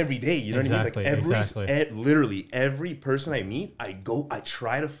I do every day. You know Exactly, what I mean? Like exactly. literally every person I meet, I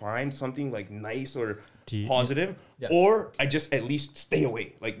try to find something like nice or positive, or I just at least stay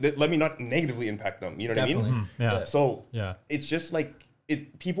away. Like, let me not negatively impact them. You know what I mean? Yeah. So Yeah. it's just like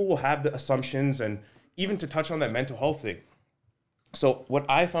people will have the assumptions, and even to touch on that mental health thing. So what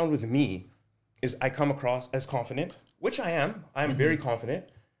I found with me is I come across as confident, which I am. I'm very confident.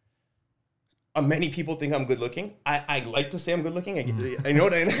 Many people think I'm good looking. I like to say I'm good looking. I know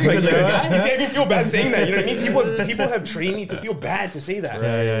what I like. You see, I can feel bad saying that. You know what I mean? People have trained me to feel bad to say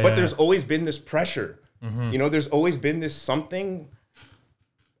that. But there's always been this pressure. You know, there's always been this something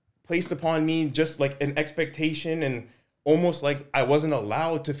placed upon me, just like an expectation, and almost like I wasn't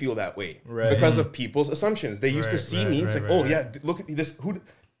allowed to feel that way because of people's assumptions. They used to see me. It's like, oh yeah, look at this.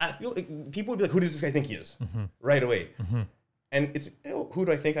 I feel like people would be like, who does this guy think he is? Right away. And it's, who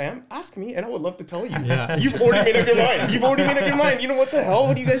do I think I am? Ask me, and I would love to tell you. Yeah. You've already made up your mind. You've already made up your mind. You know what the hell?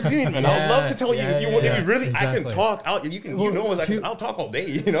 What are you guys doing, man? I would love to tell you if you want. If you really, I Exactly. can talk. I'll talk all day.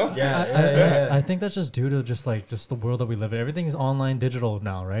 You know. I think that's just due to just the world that we live in. Everything is online, digital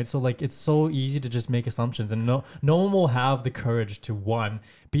now, right? So like it's so easy to just make assumptions, and no one will have the courage to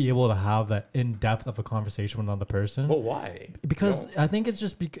be able to have that in depth of a conversation with another person. But why? Because You know? I think it's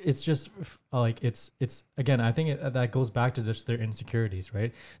just like it's again, I think that goes back to just their insecurities,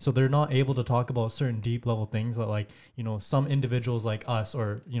 right? So they're not able to talk about certain deep level things that, like, you know, some individuals like us,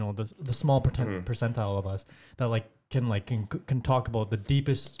 or, you know, the small percentile of us that can talk about the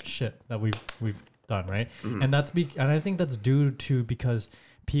deepest shit that we've done, right? And and I think that's due to because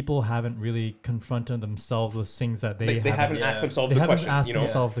people haven't really confronted themselves with things that they haven't asked themselves they the haven't question. asked You know?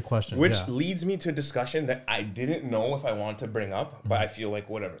 themselves the question, Which leads me to a discussion that I didn't know if I want to bring up, but I feel like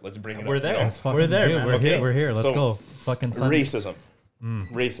whatever, let's bring it We're up. there. You know? Let's fucking We're there, do it. man. We're Okay. here. We're here. Let's So, go. Fucking Sunday.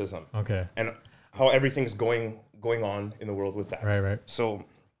 Racism. Okay. And how everything's going on in the world with that. Right. So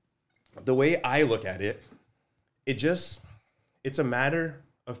the way I look at it, it's a matter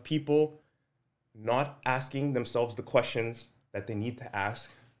of people not asking themselves the questions that they need to ask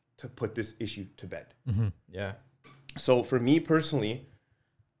to put this issue to bed. Yeah. So for me personally,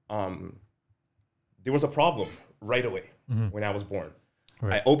 there was a problem right away when I was born.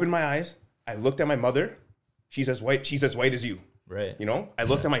 Right. I opened my eyes. I looked at my mother. She's as white as you. Right. You know, I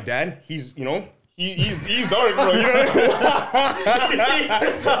looked at my dad. He's, you know, he's dark, bro. You know what I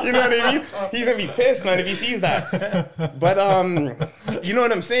mean? You know what I mean? He's gonna be pissed, man, if he sees that. But you know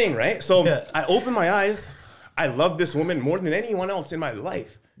what I'm saying, right? So Yeah. I opened my eyes. I love this woman more than anyone else in my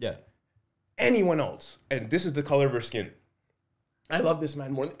life. Yeah. Anyone else. And this is the color of her skin. I love this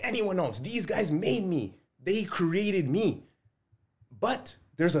man more than anyone else. These guys made me. They created me. But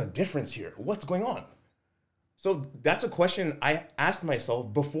there's a difference here. What's going on? So that's a question I asked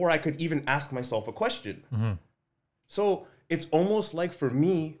myself before I could even ask myself a question. So it's almost like for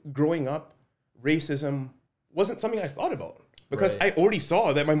me, growing up, racism wasn't something I thought about. Because Right. I already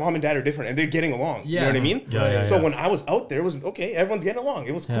saw that my mom and dad are different and they're getting along. You know what I mean? Yeah, So yeah. when I was out there, it was okay, everyone's getting along.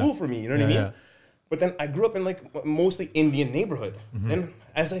 It was cool for me, you know what I mean? Yeah. But then I grew up in like mostly Indian neighborhood. And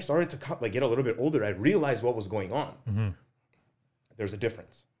as I started to like get a little bit older, I realized what was going on. There's a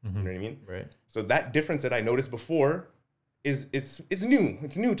difference. You know what I mean? Right. So that difference that I noticed before is it's new.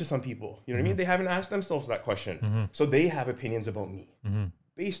 It's new to some people. You know what I mean? They haven't asked themselves that question. So they have opinions about me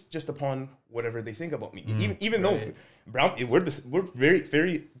based just upon whatever they think about me. Even though brown, we're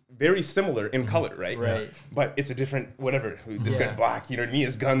very similar in color, right? Right. But it's a different whatever. This Yeah. guy's black. You know what I mean?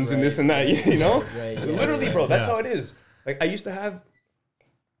 His guns and this and that. You know? Right, yeah, Literally, right. bro. That's Yeah. how it is. Like I used to have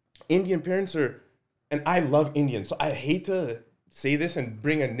Indian parents, and I love Indians, so I hate to say this and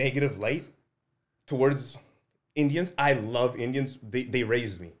bring a negative light towards Indians. I love Indians. They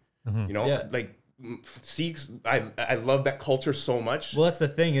raised me. You know, Yeah. like Sikhs. I love that culture so much. Well, that's the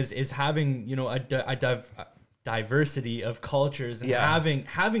thing is having, you know, a diversity of cultures and Yeah.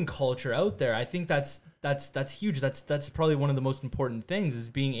 having culture out there. I think that's huge. That's probably one of the most important things is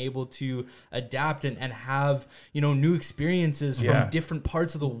being able to adapt and have, you know, new experiences Yeah. from different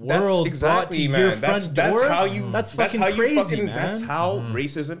parts of the That's world exactly, brought to your man. front That's door. how you. That's fucking how you crazy, man. That's how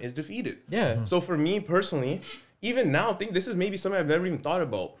racism is defeated. Yeah. So for me personally, even now, I think this is maybe something I've never even thought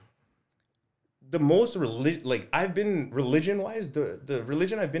about. The most like I've been religion-wise, the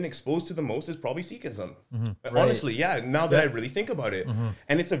religion I've been exposed to the most is probably Sikhism. Honestly, yeah. Now that I really think about it,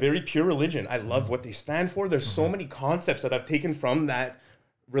 and it's a very pure religion. I love what they stand for. There's so many concepts that I've taken from that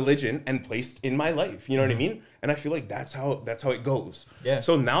religion and placed in my life. You know what I mean? And I feel like that's how it goes. Yeah.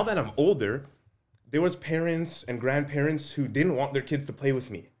 So now that I'm older, there was parents and grandparents who didn't want their kids to play with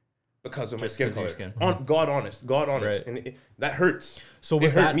me because of my skin 'cause of color. your skin. God honest, Right. and that hurts. So It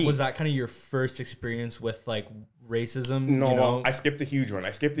was hurt me. that kind of your first experience with like racism? No, you know? I skipped a huge one.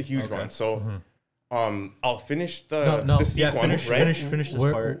 one. So, I'll finish No, the Sikh yeah, one, right? finish this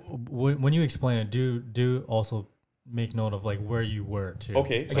Where, part. when you explain it, do also make note of like where you were too.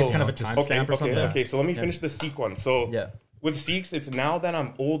 Okay, Like it's kind of a timestamp or something. Okay, so let me finish the Sikh one. So, Yeah. with Sikhs, it's now that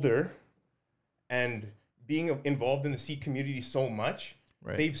I'm older and being involved in the Sikh community so much,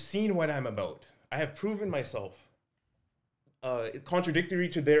 Right. they've seen what I'm about. I have proven myself contradictory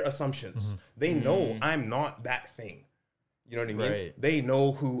to their assumptions. They know I'm not that thing. You know what I mean? Right. They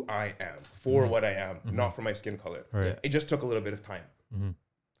know who I am for what I am, not for my skin color. Right. It just took a little bit of time.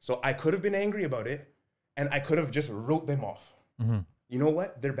 So I could have been angry about it, and I could have just wrote them off. You know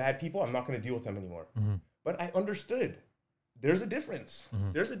what? They're bad people. I'm not going to deal with them anymore. But I understood. There's a difference.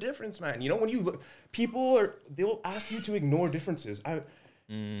 There's a difference, man. You know, when you look, they'll ask you to ignore differences.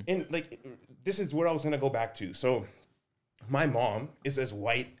 And like, this is where I was going to go back to. So my mom is as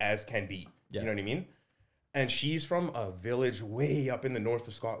white as can be. Yeah. You know what I mean? And she's from a village way up in the north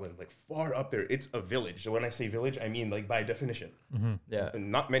of Scotland, like far up there. It's a village. So when I say village, I mean like by definition. Yeah.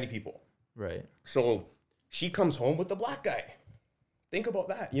 And not many people. Right. So she comes home with the black guy. Think about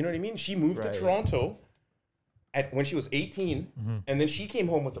that. You know what I mean? She moved Right. to Toronto when she was 18, and then she came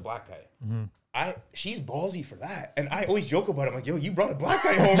home with the black guy. She's ballsy for that, and I always joke about it. I'm like, yo, you brought a black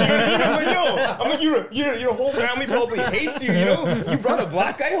guy home. You know what I mean? I'm like, your whole family probably hates you. You know, you brought a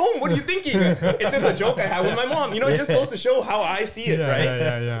black guy home. What are you thinking? It's just a joke I have with my mom. You know, it just goes to show how I see it, right?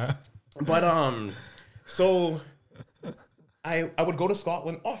 Yeah. But so I would go to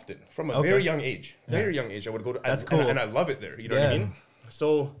Scotland often from a very young age. Very young age. I would go to. That's cool. And I love it there. You know what I Yeah. mean?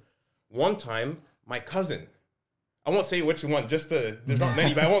 So one time, my cousin, I won't say which one. There's not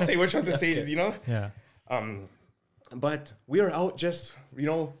many, but I won't say which one to say. You know. Yeah. But we were out just, you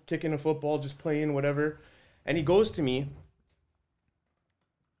know, kicking a football, just playing, whatever. And he goes to me.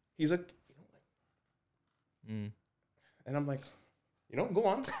 He's like, and I'm like, You know, go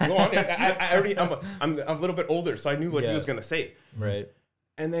on. I already, I'm a little bit older, so I knew what he was gonna say. Right.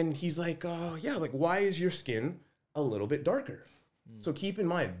 And then he's like, yeah, like, why is your skin a little bit darker? So keep in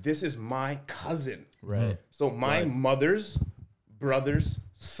mind, this is my cousin. Right. So my mother's brother's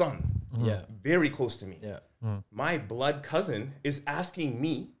son. Yeah. Very close to me. Yeah. My blood cousin is asking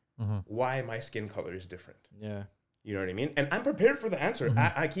me why my skin color is different. Yeah. You know what I mean? And I'm prepared for the answer.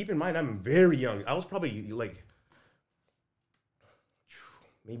 I keep in mind, I'm very young. I was probably like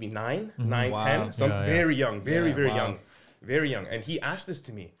maybe 9, 10. Wow. So I'm very young, very wow. young, very young. And he asked this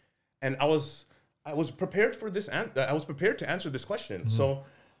to me, and I was prepared for this. I was prepared to answer this question. So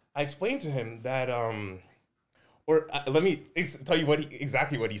I explained to him that, let me tell you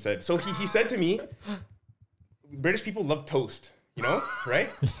exactly what he said. So he said to me, British people love toast. You know, right?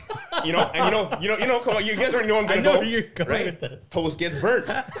 You know, and you know. Come on, you guys already know I'm gonna I know go. where you're going Right? with this. Toast gets burnt,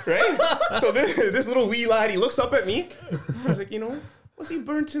 right? So this little wee lad, he looks up at me. I was like, you know, was he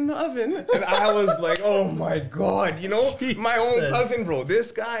burnt in the oven? And I was like, oh my god, you know, my own cousin, bro.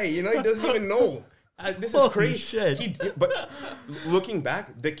 This guy, you know, he doesn't even know. This is Holy crazy. shit. But looking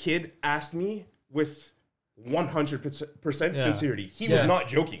back, the kid asked me with 100% sincerity. He was not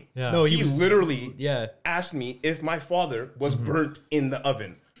joking. Yeah. No, He was literally Yeah. asked me if my father was burnt in the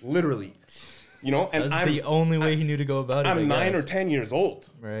oven. Literally. You know, and That's the only way he knew to go about it. I'm I 9 or guess. 10 years old.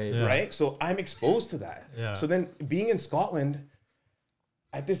 Right. Yeah. Right? So I'm exposed to that. Yeah. So then being in Scotland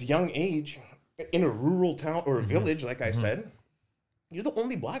at this young age, in a rural town or village, like I said, you're the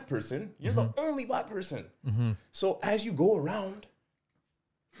only black person. You're the only black person. So as you go around,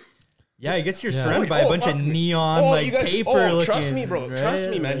 Yeah, I guess you're Yeah. surrounded by a bunch fuck of me. neon like you guys- paper looking. trust me, bro. Trust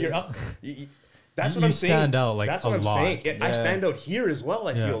me, man. right? You're up. That's You what I'm saying. stand out, like, that's a what I'm lot. saying. I Yeah. stand out here as well.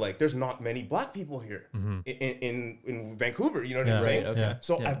 I Yeah. feel like there's not many black people here in Vancouver. You know what Yeah. I'm saying? Right, okay. Yeah.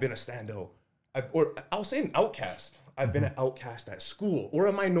 So Yeah. I've been a standout, or I'll say an outcast. I've been an outcast at school or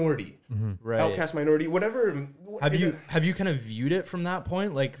a minority, Right. outcast minority, whatever. Have you kind of viewed it from that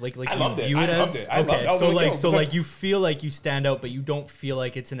point? Like I you loved it. view I it loved as it. I loved okay. it. I was So like, like yo, so because- like you feel like you stand out, but you don't feel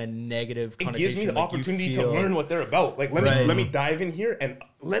like it's in a negative It connotation. gives me the like you opportunity to feel- learn what they're about. Like let Right. me dive in here and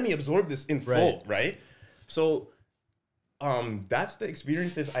let me absorb this in full, right? So that's the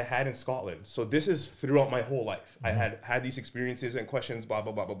experiences I had in Scotland. So this is throughout my whole life. I had these experiences and questions, blah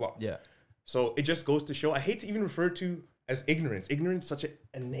blah blah blah blah. Yeah. So it just goes to show. I hate to even refer to as ignorance. Ignorance is such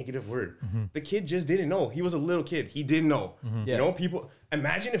a negative word. The kid just didn't know. He was a little kid. He didn't know. Yeah. You know, people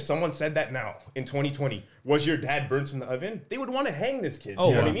imagine if someone said that now in 2020, was your dad burnt in the oven? They would want to hang this kid. Oh,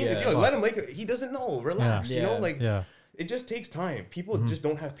 you know what I yeah. mean? Yeah. If you let him he doesn't know. Relax. Yeah. You know, Yeah. like Yeah. it just takes time. People just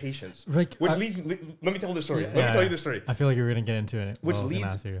don't have patience. Like, Which I- leads. Let me tell this story. Let Yeah. me tell you this story. I feel like you're gonna get into it. Which I was gonna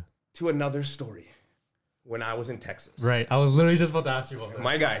leads ask you. to another story. When I was in Texas. Right. I was literally just about to ask you about that.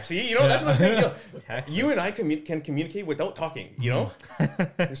 My guy. See, you know, that's what I'm saying. Yo, Texas. you and I can communicate without talking, you know?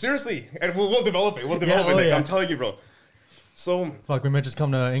 Seriously. And we'll develop it. We'll develop oh it. Nick. yeah. I'm telling you, bro. So, Fuck, we might just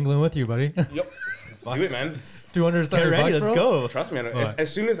come to England with you, buddy. yep. Do it, man. 200 Get ready. bucks, Let's bro? go. Trust me, man. What?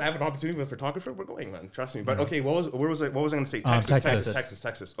 As soon as I have an opportunity with a photographer, we're going, man. Trust me. But okay, what was I going to say? Texas.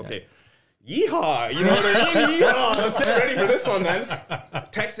 Texas. Okay. Yeehaw! You know what I mean? Yeehaw! Let's get ready for this one, man.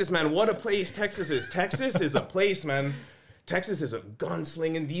 Texas, man. What a place Texas is. Texas is a place, man. Texas is a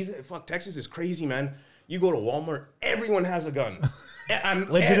gunslinging. Texas is crazy, man. You go to Walmart, everyone has a gun.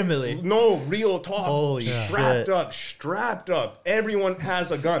 Legitimately. No, real talk. Holy Strapped up. Everyone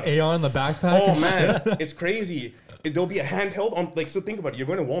has a gun. AR in the backpack. Oh and man, shit. it's crazy. There'll be a handheld on, like, so think about it. You're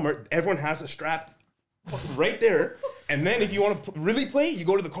going to Walmart, everyone has a strap right there, and then if you want to really play, you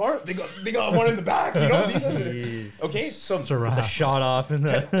go to the car. They got one in the back. You know, Jeez. okay. So The Giraffe. shot off in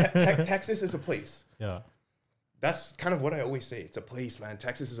the Texas is a place. Yeah. That's kind of what I always say. It's a place, man.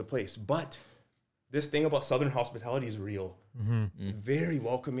 Texas is a place. But this thing about Southern hospitality is real. Very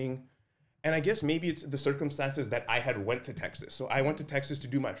welcoming. And I guess maybe it's the circumstances that I had went to Texas. So I went to Texas to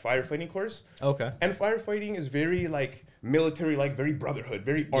do my firefighting course. Okay. And firefighting is very like military, like very brotherhood,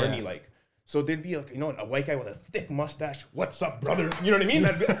 very army like. So there'd be like, you know, a white guy with a thick mustache. What's up, brother? You know what I mean?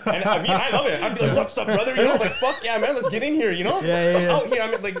 I love it. I'd be like, what's up, brother? You know, like, fuck yeah, man, let's get in here, you know? Yeah. Out here,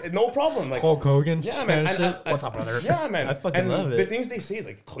 I mean, like, no problem. Like, Hulk Hogan. yeah, man. Spanish And shit. What's up, brother? Yeah, man. I fucking and love the it. things they say is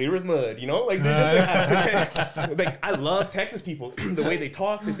like clear as mud, you know? Like, they're just like I love Texas people. The way they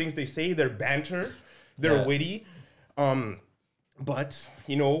talk, the things they say, their banter, they're witty. But,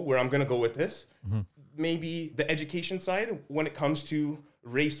 you know, where I'm going to go with this, maybe the education side, when it comes to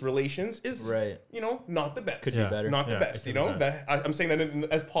race relations, is, Right. you know, not the best. Could be better. Not the Yeah, best, it you could be know? better. I'm saying that in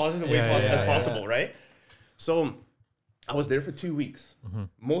as positive a way Yeah, as yeah, possible, right? So I was there for 2 weeks.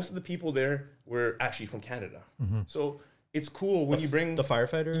 Most of the people there were actually from Canada. So it's cool when you bring the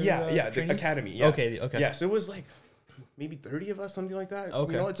firefighter. yeah, the trainees? academy. Yeah. Okay. Yeah, so it was like maybe 30 of us, something like that.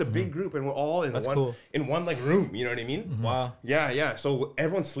 Okay. You know, it's a big group, and we're all in That's one cool. in one like room. You know what I mean? Wow. Yeah. So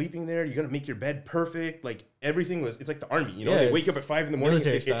everyone's sleeping there. You're gonna make your bed perfect. Like everything was. It's like the army. You know, Yeah, they wake it's up at 5 in the morning.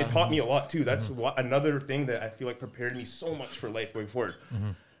 military It style. taught me a lot too. That's another thing that I feel like prepared me so much for life going forward.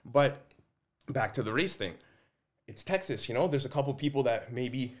 But back to the race thing. It's Texas. You know, there's a couple people that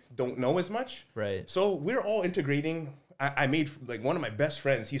maybe don't know as much. Right. So we're all integrating. I made like one of my best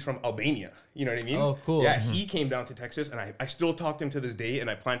friends. He's from Albania. You know what I mean? Oh, cool. Yeah, he came down to Texas, and I still talk to him to this day, and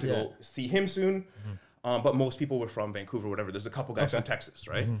I plan to Yeah. go see him soon. But most people were from Vancouver, whatever. There's a couple guys from Texas,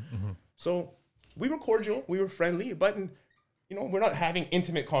 right? So we were cordial, we were friendly, but you know, we're not having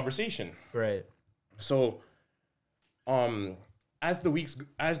intimate conversation. Right. So, as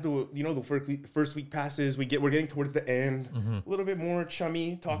the first week passes, we're getting towards the end, a little bit more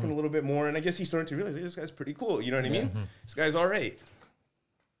chummy, talking a little bit more, and I guess he's starting to realize, hey, this guy's pretty cool. You know what I mean? This guy's all right.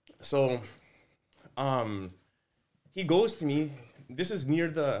 So, he goes to me. This is near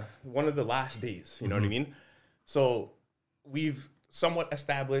one of the last days. You know what I mean? So we've somewhat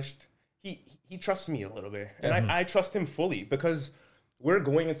established. He trusts me a little bit, and I trust him fully because we're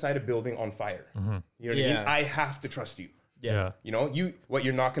going inside a building on fire. You know what I mean? Yeah. I have to trust you. Yeah. You know,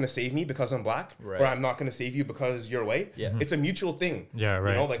 you're not going to save me because I'm black, Right. or I'm not going to save you because you're white. Yeah. It's a mutual thing. Yeah, You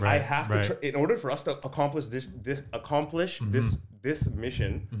right, know, like I right, have right. to, in order for us to accomplish this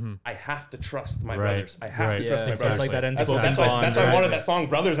mission, I have to trust my Right, brothers. I have right. to trust Yeah, my it's brothers. like that That's unspoken why bond, I right? wanted that song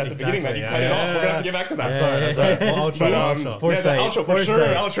 "Brothers" at the beginning, man. You cut it Exactly, off. yeah, We're gonna have yeah. to get back to that. Yeah, Sorry, yeah, sorry. yeah. Well, outro, But, outro. Foresight, yeah, the outro for sure.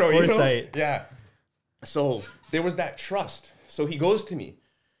 foresight, Outro, you know? foresight. Yeah. So there was that trust. So he goes to me,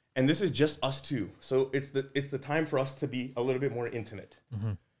 and this is just us two. So it's the time for us to be a little bit more intimate.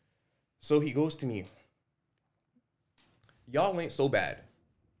 So he goes to me. Y'all ain't so bad.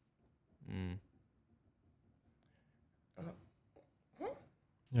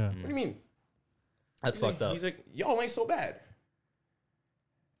 Yeah. What do you mean? That's He's like- fucked up. He's like, y'all ain't so bad.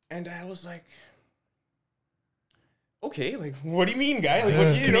 And I was like, okay, like, what do you mean, guy? Like,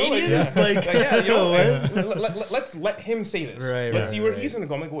 what, you know, like, Canadians? Like, yeah, you know, what? let's let him say this. Right, Let's right, see where right. he's gonna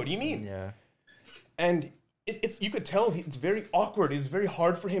go. I'm like, what do you mean? Yeah. And it's you could tell it's very awkward. It's very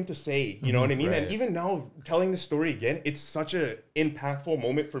hard for him to say. You know what I mean? Right. And even now, telling the story again, it's such a impactful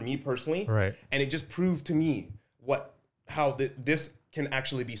moment for me personally. Right. And it just proved to me how this can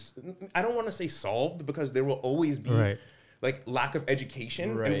actually be. I don't want to say solved because there will always be Right. like lack of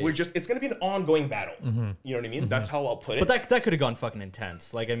education, Right. and it's gonna be an ongoing battle. You know what I mean? That's how I'll put it. But that could have gone fucking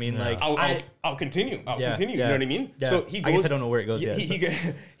intense. Like, I mean, like, I'll continue. I'll Yeah, continue. yeah, You know what I mean? yeah. So he goes. I guess I don't know where it goes yet,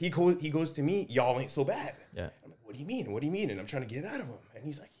 He goes to me. Y'all ain't so bad. Yeah. I'm like, what do you mean? What do you mean? And I'm trying to get out of him, and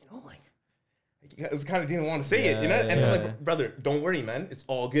he's like, you know, like, I kind of didn't want to say it, you know. And I'm yeah. like, brother, don't worry, man. It's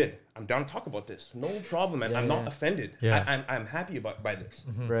all good. I'm down to talk about this. No problem, man. Yeah, I'm not yeah. offended. Yeah. I'm happy by this.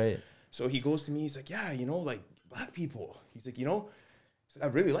 right. So he goes to me. He's like, yeah, you know, like black people. He's like, you know, he's like,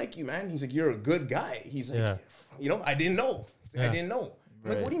 I really like you, man. He's like, you're a good guy. He's like, Yeah. you know, I didn't know. He's like, Yeah. I didn't know. I'm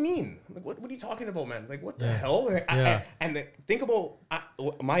like, Right. what do you mean? I'm like, what are you talking about, man? Like, what the Yeah. hell? Yeah. And then think about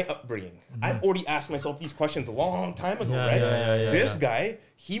my upbringing. I've already asked myself these questions a long time ago, Yeah, right? yeah, This guy,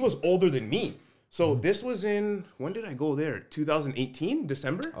 he was older than me. So this was when did I go there? 2018,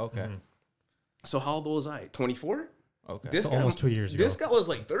 December? Okay. So how old was I? 24? Okay. This So almost 2 years This ago. guy was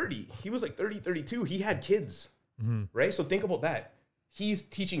like 30. He was like 30, 32. He had kids, right? So think about that. He's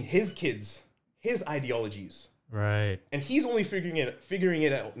teaching his kids his ideologies, Right. and he's only figuring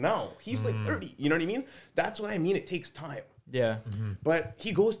it out now. He's like 30. You know what I mean? That's what I mean. It takes time. Yeah. But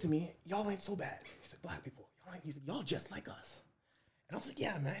he goes to me, y'all ain't so bad. He's like, black people, he's like, y'all just like us. And I was like,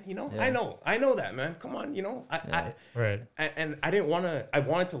 yeah, man, you know, Yeah. I know that, man. Come on, you know, Right. and I didn't want to. I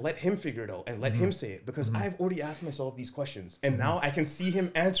wanted to let him figure it out and let him say it because I've already asked myself these questions, and now I can see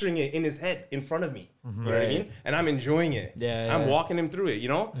him answering it in his head in front of me. You know what I Right. mean? And I'm enjoying it. Yeah, I'm yeah. walking him through it. You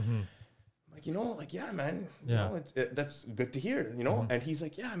know, like yeah, man. You Yeah. know, that's good to hear. You know, and he's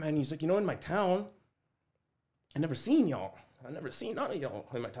like, yeah, man. He's like, you know, in my town, I never seen y'all. I never seen none of y'all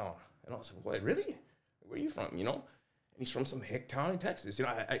in my town. And I was like, what, really? Where are you from? You know. He's from some hick town in Texas. You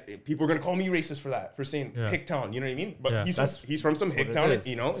know, people are gonna call me racist for that, for saying Yeah. hick town. You know what I mean? But Yeah. he's from some that's hick what town. it is.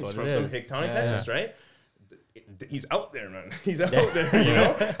 You know, That's he's what from it some is. hick town in Yeah, Texas, right? He's out there, man. He's out there. You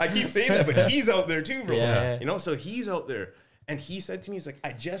know, I keep saying that, but he's out there too, bro. Yeah. You know, so he's out there, and he said to me, he's like,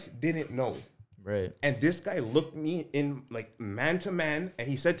 I just didn't know. Right. And this guy looked me in like man to man, and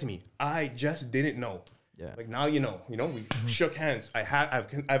he said to me, I just didn't know. Yeah. Like now you know. You know, we shook hands. I have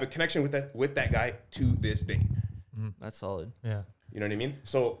a connection with that guy to this day. That's solid. Yeah. You know what I mean?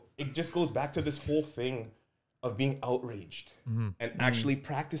 So it just goes back to this whole thing of being outraged and actually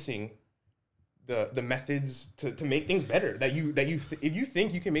practicing the methods to make things better. If you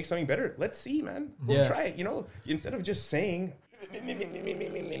think you can make something better, let's see, man. We'll try it. You know, instead of just saying,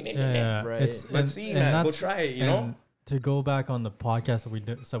 Yeah, Right. let's see, man. We'll try it. You know. and to go back on the podcast that we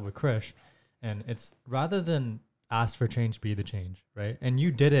said with Krish, and it's rather than ask for change, be the change, right? And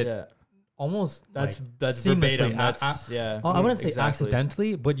you did it Yeah. almost That's seamlessly. verbatim. That's yeah. I wouldn't say exactly.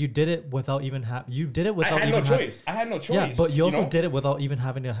 accidentally, but you did it without even you did it I without had even no choice. I had no choice. Yeah, but you also know? did it without even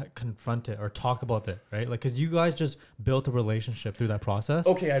having to confront it or talk about it, right? Like, because you guys just built a relationship through that process.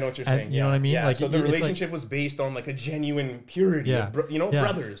 Okay, I know what you're And saying. you know what I mean? Yeah. Like, So the it's like- relationship was based on like a genuine purity. Yeah. Of Yeah.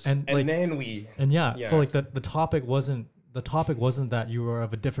 brothers. And, And like- then we. And yeah, Yeah. so like the topic wasn't that you were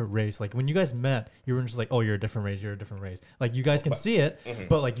of a different race. Like when you guys met, you were just like, oh, you're a different race, you're a different race. Like you guys can see it,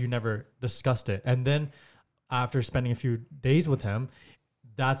 but like you never discussed it. And then after spending a few days with him,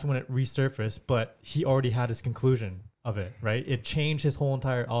 that's when it resurfaced. But he already had his conclusion of it, right? It changed his whole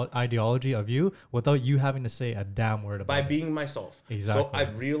entire ideology of you without you having to say a damn word about By it. being myself. Exactly. So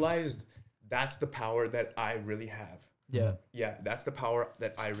I've realized that's the power that I really have. Yeah. Yeah, that's the power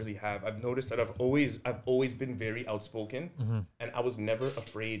that I really have. I've noticed that I've always been very outspoken, and I was never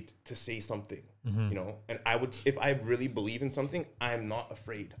afraid to say something. You know, and if I really believe in something, I'm not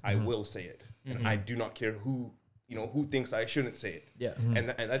afraid. I will say it, and I do not care who thinks I shouldn't say it. Yeah. And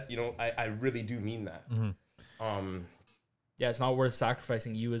that I really do mean that. Yeah, it's not worth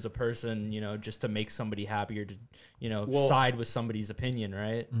sacrificing you as a person, you know, just to make somebody happy or to, you know, Well, side with somebody's opinion,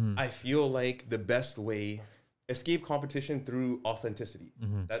 right? I feel like the best way escape competition through authenticity.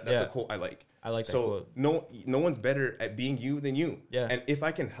 That's Yeah. a quote I like. I like that So quote. no one's better at being you than you. Yeah. And if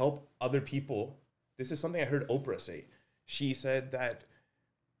I can help other people, this is something I heard Oprah say. She said that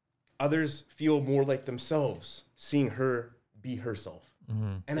others feel more like themselves seeing her be herself.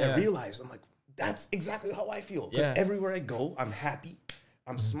 And I Yeah. realized, I'm like, that's exactly how I feel. Because Yeah. everywhere I go, I'm happy,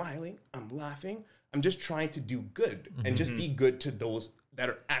 I'm smiling, I'm laughing. I'm just trying to do good and just be good to those that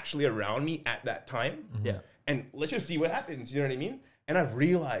are actually around me at that time. Yeah. And let's just see what happens. You know what I mean? And I've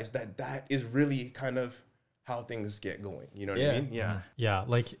realized that is really kind of how things get going. You know what Yeah. I mean? Yeah. Yeah,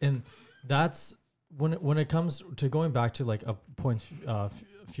 like, and that's when it comes to going back to like a point a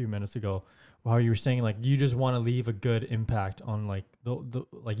few minutes ago, how you were saying like you just want to leave a good impact on like the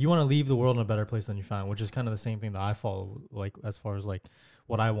like you want to leave the world in a better place than you found, which is kind of the same thing that I follow, like as far as like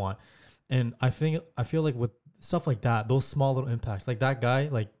what I want. And I feel like with stuff like that, those small little impacts, like that guy,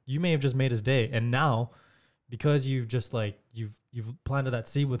 like you may have just made his day, and now because you've just like you've planted that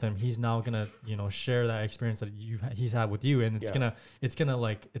seed with him, he's now gonna share that experience that he's had with you, and it's Yeah.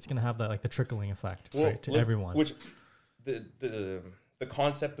 gonna have that like the trickling effect, Well, right, to look, everyone. Which the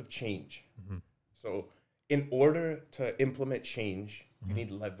concept of change. So in order to implement change, you need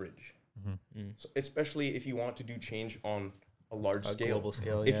leverage. So especially if you want to do change on a large scale, global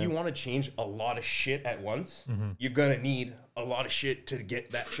scale, if yeah. you want to change a lot of shit at once, you're gonna need a lot of shit to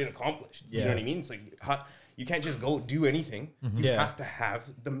get that shit accomplished. You know Yeah. what I mean? It's like you can't just go do anything. You Yeah. have to have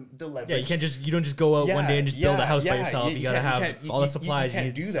the leverage. Yeah, you don't just go out one day and just build a house by yourself. You gotta can't- have you all the can't- supplies. You can't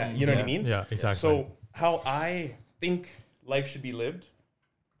need do that. some- You know what I mean? Yeah, exactly. So how I think life should be lived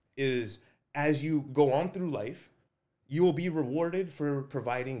is as you go on through life, you will be rewarded for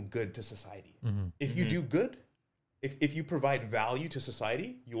providing good to society. If you do good, if you provide value to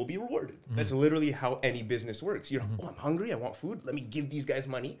society, you will be rewarded. That's literally how any business works. You're I'm hungry, I want food. Let me give these guys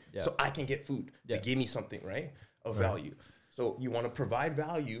money so I can get food. Yeah. They give me something, right? Of value. So you want to provide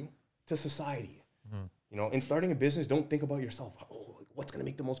value to society. You know, in starting a business, don't think about yourself. Oh, what's gonna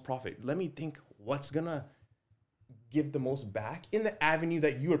make the most profit? Let me think what's gonna give the most back in the avenue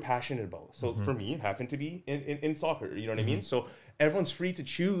that you are passionate about. So for me, it happened to be in soccer. You know what I mean? So everyone's free to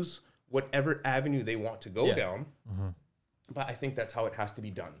choose whatever avenue they want to go Yeah. down. But I think that's how it has to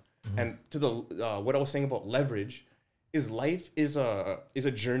be done. And to the what I was saying about leverage is life is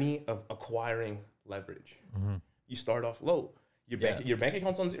a journey of acquiring leverage. You start off low. Your bank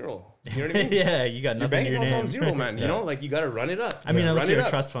account's on zero. You know what I mean? Yeah, you got Your nothing bank in your account's name. on zero, man. You know, like you gotta run it up. I mean, Run unless it you're a up.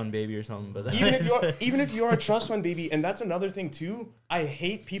 trust fund baby or something, but even if you are a trust fund baby, and that's another thing too. I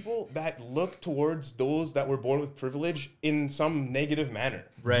hate people that look towards those that were born with privilege in some negative manner.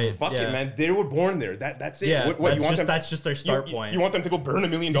 Right, Fuck yeah. it, man. They were born there. That's it. Yeah, That's just their start you, point. You want them to go burn $1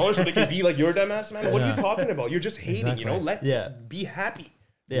 million so they can be like your dumbass, man? What are you Yeah. talking about? You're just hating. You know, be happy.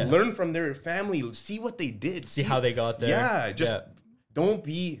 Yeah. Learn from their family. See what they did. See how they got there. Yeah, just Yeah. don't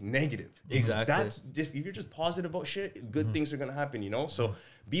be negative. Exactly. That's just if you're just positive about shit, good things are gonna happen. You know, so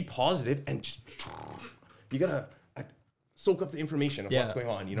be positive and just you gotta soak up the information of Yeah. what's going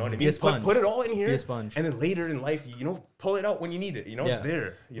on. You know what I mean? Be a sponge. Put it all in here. Be a sponge. And then later in life, pull it out when you need it. You know, it's Yeah.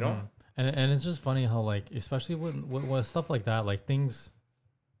 there. You know. And it's just funny how like especially with stuff like that, like things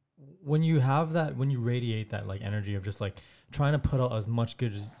when you have that, when you radiate that like energy of just like trying to put out as much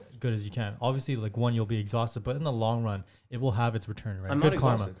good as you can, obviously like one, you'll be exhausted, but in the long run it will have its return, right? I'm Good not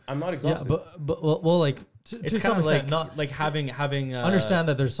karma. exhausted. I'm not exhausted. Yeah, but well like It's to kind some of like extent, not like having understand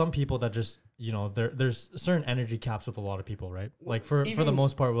that there's some people that just, you know, there's certain energy caps with a lot of people, right? Like for the Even-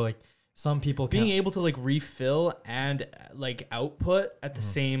 most part, we're like some people being can't. able to like refill and like output at the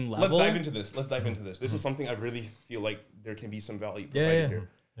same Let's level. dive into this. This is something I really feel like there can be some value provided yeah. here.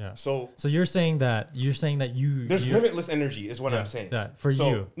 Yeah. So So you're saying that you there's you, limitless energy, is what Yeah, I'm saying. yeah, for So-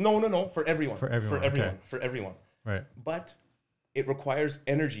 you. No, for everyone. For everyone, For everyone. right? But it requires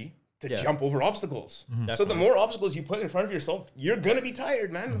energy to Yeah. jump over obstacles. So the Definitely. more obstacles you put in front of yourself, you're gonna be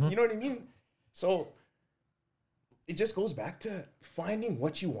tired, man. You know what I mean? So it just goes back to finding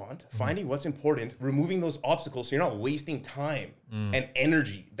what you want, finding what's important, removing those obstacles so you're not wasting time and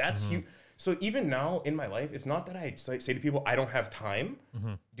energy. That's you. So even now in my life, it's not that I say to people, I don't have time.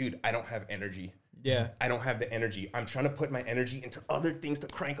 Dude, I don't have energy. Yeah. I don't have the energy. I'm trying to put my energy into other things to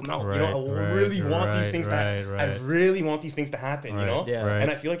crank them out. Right, you know, I right, really want these right, things right, to I right. really want these things to happen, you know? Yeah. Right.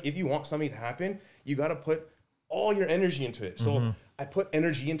 And I feel like if you want something to happen, you got to put all your energy into it. So I put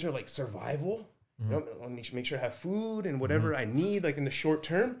energy into like survival. You know, I'll make sure I have food and whatever I need, like in the short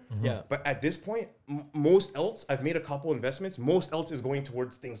term. Yeah. But at this point, most else, I've made a couple investments. Most else is going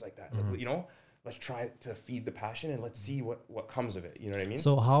towards things like that. Like, you know, let's try to feed the passion and let's see what comes of it. You know what I mean?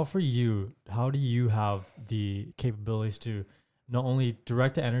 So how do you have the capabilities to not only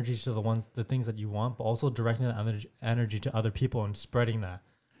direct the energy to the things that you want, but also directing the energy to other people and spreading that?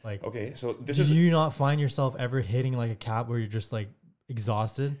 Like, okay, so this do is you not find yourself ever hitting like a cap where you're just like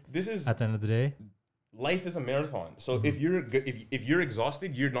exhausted this is at the end of the day? life is a marathon. So if you're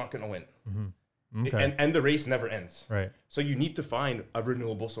exhausted, you're not gonna win. Okay. And the race never ends. Right. So you need to find a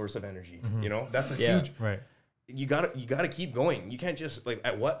renewable source of energy. You know, that's a Yeah. huge. Right. You gotta keep going. You can't just like.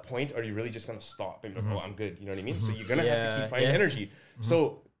 At what point are you really just gonna stop and be like, oh, I'm good? You know what I mean? So you're gonna have to Yeah, keep finding yeah. energy.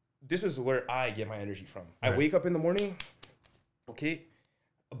 So this is where I get my energy from. I Right. wake up in the morning. Okay,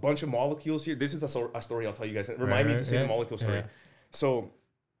 a bunch of molecules here. This is a story I'll tell you guys. Remind me right, to say yeah, the molecule story. yeah. So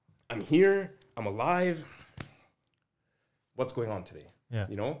I'm here. I'm alive. What's going on today? Yeah.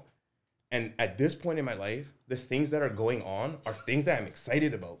 You know. And at this point in my life, the things that are going on are things that I'm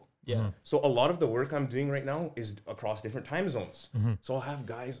excited about. Yeah. So a lot of the work I'm doing right now is across different time zones. So I'll have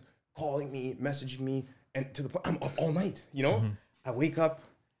guys calling me, messaging me, and to the point I'm up all night. You know, I wake up,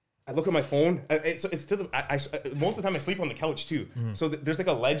 I look at my phone. It's to the most of the time I sleep on the couch too. So there's like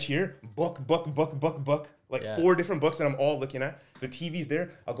a ledge here, book, like Yeah. 4 different books that I'm all looking at. The TV's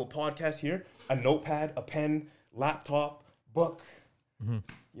there. I'll go podcast here, a notepad, a pen, laptop, book. You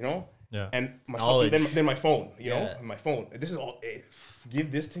know. Yeah. And Knowledge. then my phone, you know, Yeah. and my phone. This is all. Give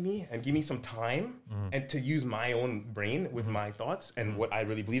this to me and give me some time and to use my own brain with my thoughts and what I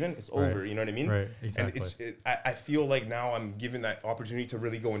really believe in. It's Right. over. You know what I mean? Right, exactly. And I feel like now I'm given that opportunity to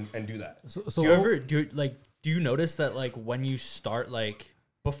really go and do that. So Do you ever do you notice that like when you start like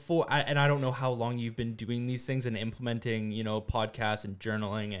before and I don't know how long you've been doing these things and implementing, you know, podcasts and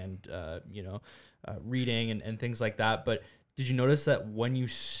journaling and you know, reading and things like that, but did you notice that when you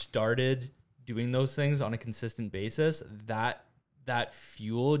started doing those things on a consistent basis, that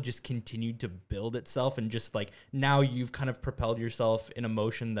fuel just continued to build itself and just like now you've kind of propelled yourself in a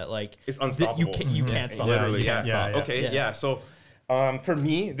motion that like It's unstoppable. you can't stop. Literally, You yeah. can't stop. Okay, Yeah. yeah. So, for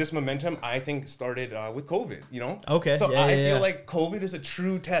me, this momentum I think started with COVID. You know. Okay, So yeah, I yeah, feel yeah. like COVID is a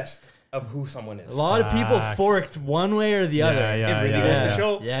true test of who someone is. A lot of people Facts. forked one way or the other. yeah, It really yeah, goes yeah. to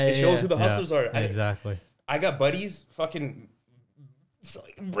show. Yeah, It yeah, shows yeah. who the Yeah, hustlers are. exactly. I got buddies, fucking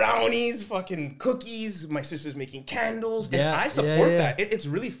brownies, fucking cookies. My sister's making candles, and Yeah, I yeah, support yeah. that. It's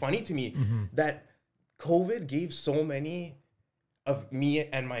really funny to me that COVID gave so many of me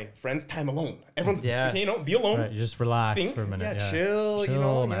and my friends time alone. Everyone's Yeah. okay, you know, be alone. Right, you just relax Think, for a minute. yeah, Yeah, chill, you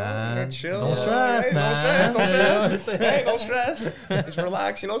know, man. chill. Don't stress, Hey, man. Don't stress. Hey, don't stress. Just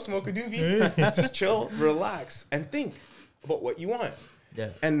relax, you know, smoke a doobie. Just chill, relax, and think about what you want. Yeah.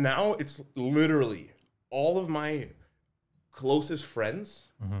 And now it's literally all of my closest friends.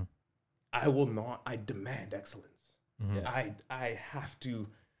 I demand excellence. Yeah. I have to.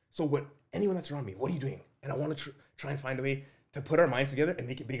 So what? Anyone that's around me, what are you doing? And I want to try and find a way to put our minds together and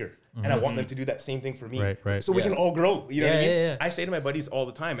make it bigger. And I want them to do that same thing for me. Right, right. So we Yeah. can all grow. You know what I Yeah, mean? yeah, yeah. I say to my buddies all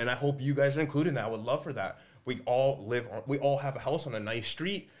the time, and I hope you guys are included in that. I would love for that. We all have a house on a nice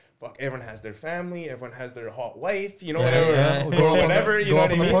street. Fuck, everyone has their family. Everyone has their hot wife. You know, whatever. yeah. Or Go up on whatever. the- You go know up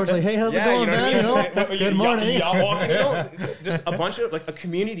what I on the mean? porch like, hey, how's it going, man? You know, good morning. Y'all walking, you know, just a bunch of like a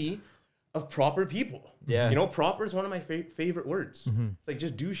community of proper people. Yeah. You know, proper is one of my favorite words. It's like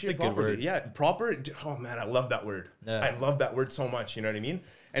just do shit a good properly. word. Yeah, proper. Oh man, I love that word. Yeah. I love that word so much. You know what I mean?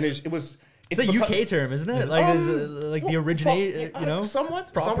 And it was. It's a UK term, isn't it? Like, like the originate, you know,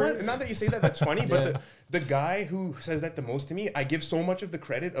 somewhat. And now that you say that, that's funny. But the guy who says that the most to me, I give so much of the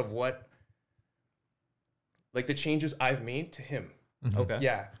credit of what, like the changes I've made to him. Okay.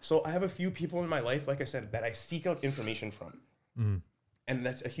 Yeah. So I have a few people in my life, like I said, that I seek out information from, and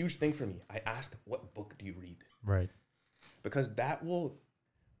that's a huge thing for me. I ask, "What book do you read?" Right. Because that will,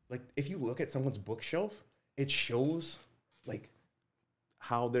 like, if you look at someone's bookshelf, it shows like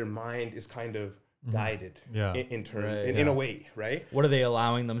how their mind is kind of guided in turn, in a way, right? What are they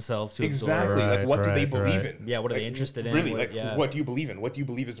allowing themselves to absorb? Exactly. Like, what do they believe in? Yeah, what are like, they interested in? Really, what do you believe in? What do you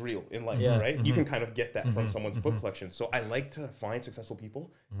believe is real in life, right? You can kind of get that from someone's book collection. So I like to find successful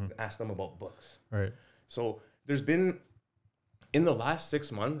people and ask them about books. Right. So there's been, in the last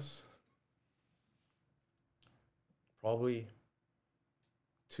 6 months, probably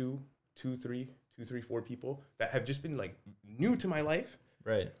two, three, 4 people that have just been like new to my life.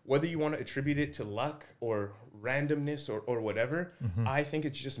 Right. Whether you want to attribute it to luck or randomness or whatever, I think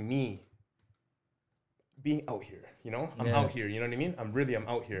it's just me being out here, you know? I'm out here, you know what I mean? I'm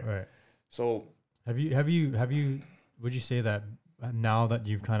out here. Right. So have you would you say that now that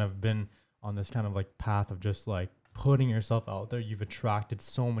you've kind of been on this kind of like path of just like putting yourself out there, you've attracted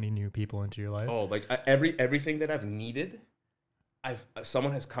so many new people into your life? Oh, like everything that I've needed,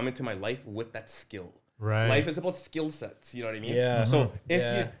 someone has come into my life with that skill. Right. Life is about skill sets. You know what I mean? Yeah. So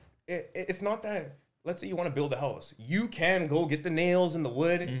if it's not that. Let's say you want to build a house. You can go get the nails and the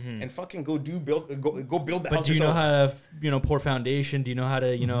wood and fucking go build the house. But do you know how to pour foundation? Do you know how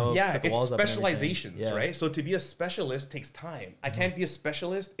to set the it's walls up and specializations, everything? right? So to be a specialist takes time. I can't be a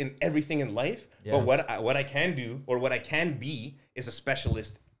specialist in everything in life, Yeah. but what I can do or what I can be is a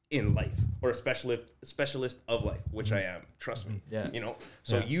specialist in life or a specialist of life, which I am. Trust me. Yeah. You know.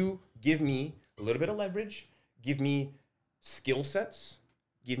 So you give me a little bit of leverage, give me skill sets,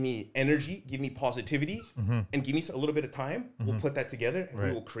 give me energy, give me positivity, and give me a little bit of time. We'll put that together and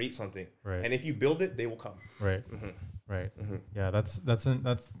we will create something. Right. And if you build it, they will come. Right. Right. Yeah, that's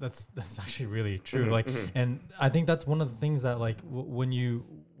actually really true. Like, and I think that's one of the things that like when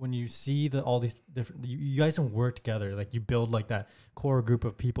you see all these different, you guys can work together. Like you build like that core group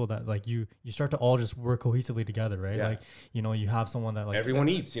of people that like you start to all just work cohesively together, right? Yeah. Like, you have someone that like everyone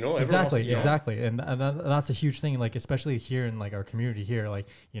eats, everyone exactly, wants to, exactly. And that's a huge thing. Like, especially here in like our community here, like,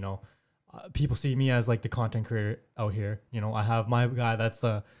 people see me as like the content creator out here. I have my guy that's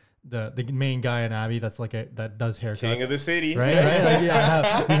the main guy in Abbey that's like that does haircuts. King of the city, right? Like,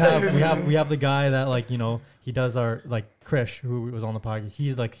 yeah, we have the guy that like he does our like Krish, who was on the podcast.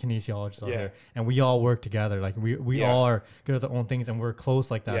 He's like a kinesiologist out here, and we all work together. Like we all are good at our own things, and we're close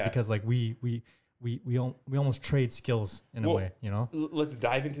like that because like we almost trade skills in a way. Let's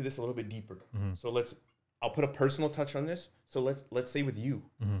dive into this a little bit deeper. So I'll put a personal touch on this. So let's say with you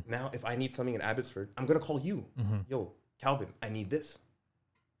now, if I need something in Abbotsford, I'm gonna call you. Yo, Calvin, I need this.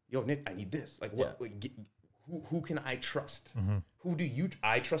 Yo, Nick, I need this. Like, what? Like, who can I trust? Who do you?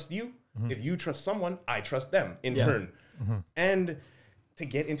 I trust you. If you trust someone, I trust them in turn. And to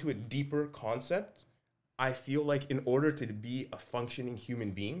get into a deeper concept, I feel like in order to be a functioning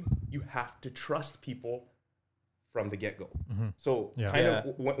human being, you have to trust people from the get-go. So kind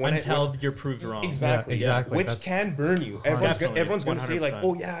of until you're proved wrong. Exactly. Exactly. Which can burn you. Everyone's going to say like, 100%.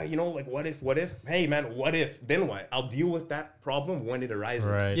 oh yeah, like what if? Hey man, what if? Then what? I'll deal with that problem when it arises.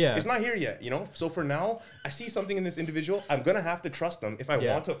 Right. Yeah. It's not here yet, So for now, I see something in this individual. I'm going to have to trust them. If I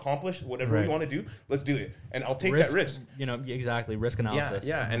want to accomplish whatever we want to do, let's do it. And I'll take that risk. Exactly. Risk analysis.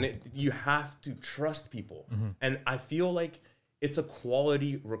 Yeah. And you have to trust people. And I feel like it's a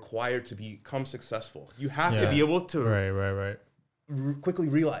quality required to become successful. You have to be able to quickly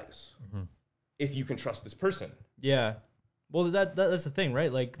realize if you can trust this person. Yeah. Well, that's the thing,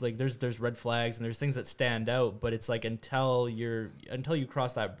 right? Like there's red flags and there's things that stand out, but it's like until you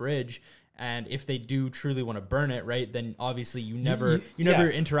cross that bridge, and if they do truly want to burn it, right, then obviously you never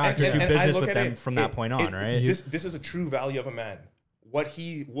interact or do business with them from that point on, right? This is a true value of a man. What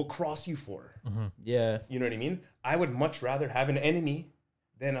he will cross you for. Yeah. You know what I mean? I would much rather have an enemy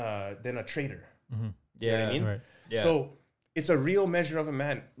than a traitor. You know what I mean? Right. Yeah. So it's a real measure of a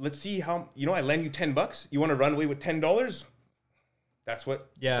man. Let's see how, I lend you $10. You want to run away with $10? That's what.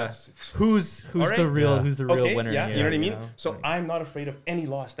 Yeah. Who's right. the real winner? Yeah. Here, You know what I mean? So I'm not afraid of any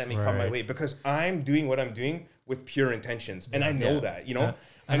loss that may come my way because I'm doing what I'm doing with pure intentions. And I know that,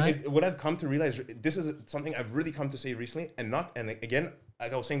 what I've come to realize, this is something I've really come to say recently, and again,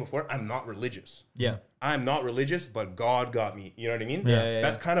 like I was saying before, I'm not religious. Yeah. I'm not religious, but God got me. You know what I mean? Yeah.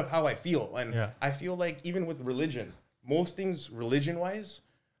 That's kind of how I feel. And I feel like even with religion, most things religion-wise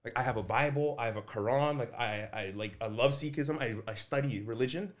Like I have a Bible, I have a Quran. Like I love Sikhism. I study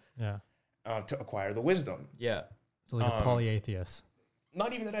religion Yeah. to acquire the wisdom. Yeah. So like a polyatheist.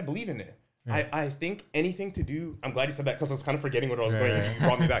 Not even that I believe in it. Right. I think anything to do. I'm glad you said that because I was kind of forgetting what I was Right, going. right. You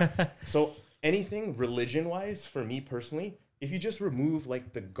brought me back. So anything religion wise for me personally, if you just remove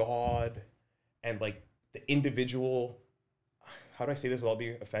like the God and like the individual, how do I say this without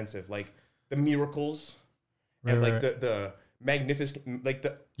being offensive? Like the miracles and Right, like right. the magnificent, like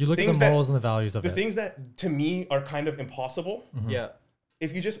the You look at things the morals and the values of the it. things that to me are kind of impossible. Yeah.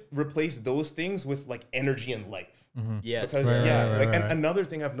 If you just replace those things with like energy and life. Yes. Because Right, yeah, right, like right, and right. another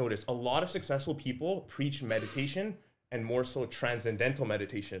thing I've noticed, a lot of successful people preach meditation and more so transcendental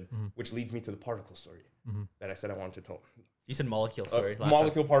meditation, which leads me to the particle story that I said I wanted to tell. You said molecule story. last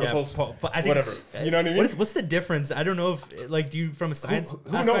molecule time. particles, but I think whatever. You know what I mean? What's the difference? I don't know if like do you from a science Who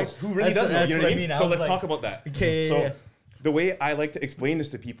aspect? knows? Who really does know? That's You know what I mean? I So was let's like, talk about that. Okay. So Yeah. the way I like to explain this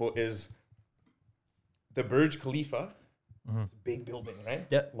to people is the Burj Khalifa, big building, right?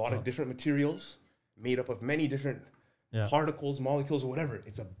 Yeah. A lot of different materials made up of many different Yeah. particles, molecules, whatever.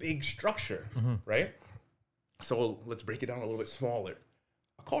 It's a big structure, right? So let's break it down a little bit smaller.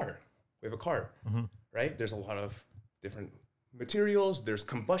 A car. We have a car, right? There's a lot of different materials. There's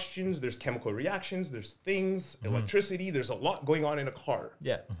combustions. There's chemical reactions. There's things, electricity. There's a lot going on in a car,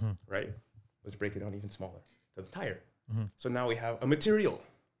 Yeah. right? Let's break it down even smaller to the tire. So now we have a material,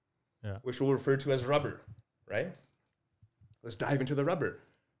 Yeah. which we'll refer to as rubber, right? Let's dive into the rubber.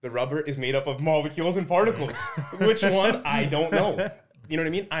 The rubber is made up of molecules and particles. Which one? I don't know. You know what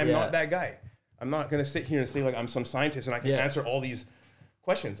I mean? I'm Yeah. not that guy. I'm not going to sit here and say like I'm some scientist and I can Yeah. answer all these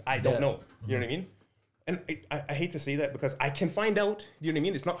questions. I don't Yeah. know. You know what I mean? And I hate to say that because I can find out. You know what I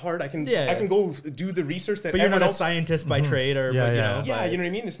mean? It's not hard. I can Yeah. I can go do the research that But you're not everyone a else. scientist by trade or Yeah, you yeah. know. Yeah, by- you know what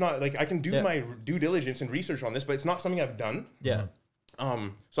I mean? It's not like I can do Yeah. my due diligence and research on this, but it's not something I've done. Yeah.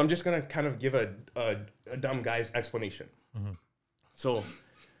 So I'm just gonna kind of give a dumb guy's explanation. So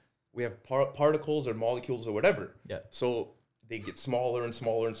we have particles or molecules or whatever. Yeah. So they get smaller and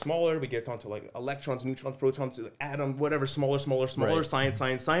smaller and smaller. We get onto like electrons, neutrons, protons, atom, whatever, smaller, Right.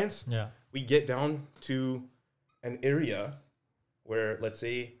 science. Yeah. We get down to an area where, let's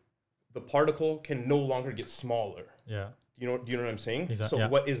say, the particle can no longer get smaller. Yeah. Do you know what I'm saying? Exactly, So yeah.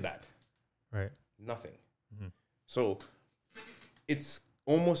 what is that? Right. Nothing. So it's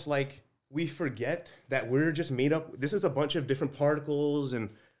almost like we forget that we're just made up. This is a bunch of different particles and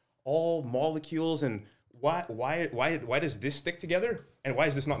all molecules. And why does this stick together? And why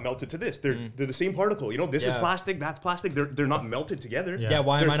is this not melted to this? They're the same particle. You know, this is Yeah. plastic, that's plastic. They're not melted together. Yeah. Yeah.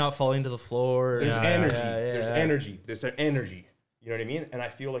 Why am I There's- not falling to the floor? There's Yeah, energy. yeah, yeah, There's yeah. energy. There's an energy. You know what I mean? And I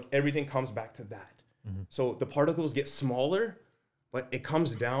feel like everything comes back to that. So the particles get smaller, but it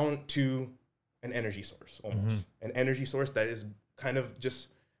comes down to an energy source almost. An energy source that is kind of just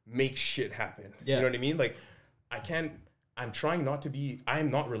makes shit happen. Yeah. You know what I mean? Like I'm trying not to be, I'm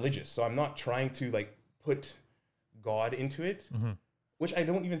not religious. So I'm not trying to like put God into it, which I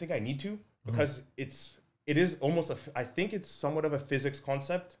don't even think I need to because it is almost I think it's somewhat of a physics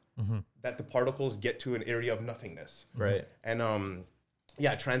concept that the particles get to an area of nothingness. Right. And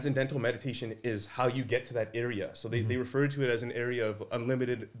yeah, transcendental meditation is how you get to that area. So they refer to it as an area of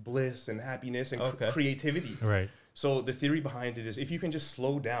unlimited bliss and happiness and Okay. creativity. Right. So the theory behind it is if you can just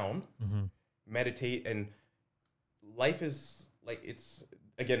slow down, meditate, and life is like it's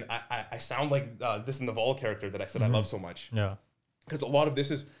again. I sound like this Naval character that I said I love so much Yeah. because a lot of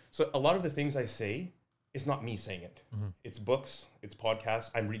the things I say is not me saying it. It's books, it's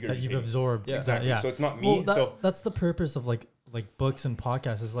podcasts. I'm regurgitating. That you've absorbed. Yeah. Exactly. Yeah. So it's not me. Well, that's the purpose of like books and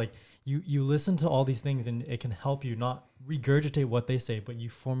podcasts is like you listen to all these things and it can help you not regurgitate what they say, but you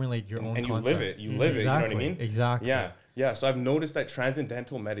formulate your own and you concept. live it. You live it. You know what I Exactly, mean? exactly. Yeah. Yeah. So I've noticed that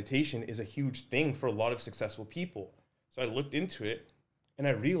transcendental meditation is a huge thing for a lot of successful people. So I looked into it and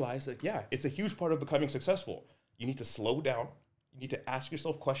I realized that, yeah, it's a huge part of becoming successful. You need to slow down. You need to ask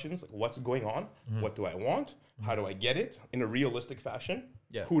yourself questions like, what's going on? What do I want? How do I get it in a realistic fashion?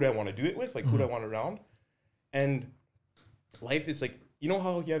 Yeah. Who do I want to do it with? Like, who do I want around? And life is like, you know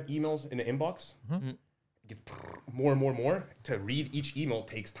how you have emails in the inbox? It gets more and more and more. To read each email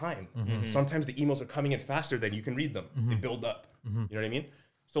takes time. Sometimes the emails are coming in faster than you can read them. They build up. You know what I mean?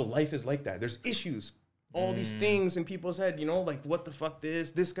 So life is like that. There's issues, all these things in people's head, you know, like what the fuck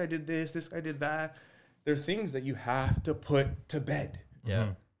this guy did this guy did that. They're things that you have to put to bed.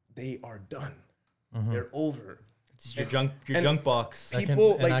 Yeah. They are done. They're over. It's your junk and junk box. That can-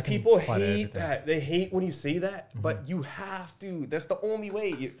 People and that like can people apply to hate everything. that. They hate when you say that, but you have to. That's the only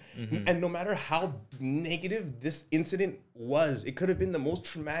way. And no matter how negative this incident was, it could have been the most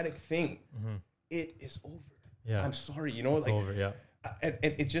traumatic thing. It is over. Yeah. I'm sorry. You know, It's like over. Yeah. and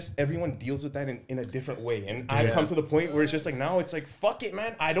it just, everyone deals with that in a different way. And I've come to the point where it's just like, now it's like, fuck it,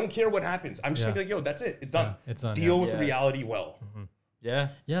 man. I don't care what happens. I'm just gonna be like, yo, that's it. It's done. It's done. Deal with reality well. Yeah.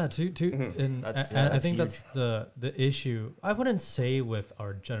 Yeah, and I think that's the issue. I wouldn't say with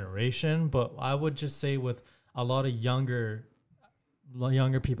our generation, but I would just say with a lot of younger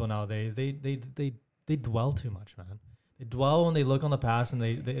people nowadays. They dwell too much, man. They dwell when they look on the past, and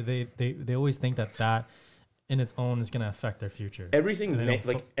they always think that in its own is gonna affect their future. Everything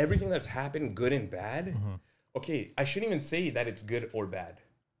everything that's happened, good and bad. Okay, I shouldn't even say that it's good or bad.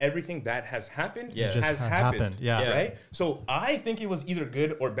 Everything that has happened has happened. Yeah. Right? So I think it was either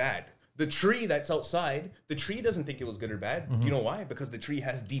good or bad. The tree that's outside, the tree doesn't think it was good or bad. Do you know why? Because the tree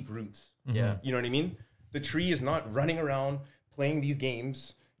has deep roots. Yeah. You know what I mean? The tree is not running around playing these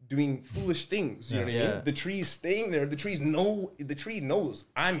games, doing foolish things. You know what I mean? The tree is staying there. The tree knows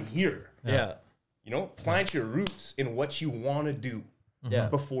I'm here. Yeah. You know, plant your roots in what you want to do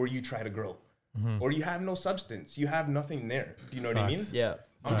before you try to grow. Or you have no substance. You have nothing there. Do you know what I mean? Yeah.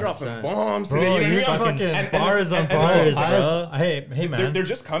 I'm dropping bombs Bro, today. You know what I mean? fucking bars on bars, bro. Hey, man. They're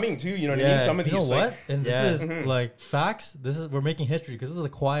just coming too. You know what I mean? Some of these, You know what? like, And this is like facts. We're making history because this is the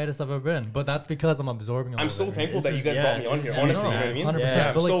quietest I've ever been. But that's because I'm absorbing. I'm so thankful that you guys yeah, brought me on here. this is- Honestly, yeah, you know what I mean? 100%. Yeah,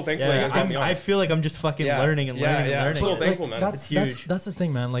 I'm But, so like, thankful that you guys brought me on. I feel like I'm just fucking learning and learning and learning. I'm so thankful, man. That's huge. That's the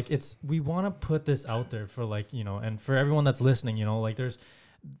thing, man. Like we want to put this out there for and for everyone that's listening. Like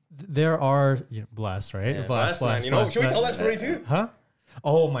there are blessed, right? Yeah. Bless, man. You know, should we tell that story too? Huh?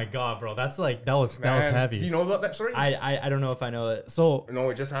 Oh my god, bro. That's that was Man, heavy. Do you know about that story? I don't know if I know it. So No,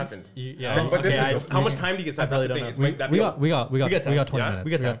 it just happened. yeah, But this Okay, is, how much time do you get? That's probably the thing. don't It's know. like that we feel- got 20 Yeah? minutes.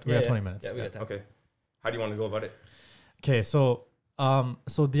 We got time. We got Yeah, 20 yeah. minutes. Yeah, we got time. Okay. How do you want to go about it? Okay, so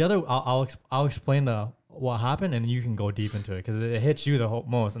the other I'll explain what happened, and you can go deep into it because it hits you the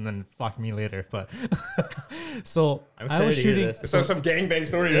most, and then fuck me later. But so I'm I was excited to hear shooting. this. So some gangbang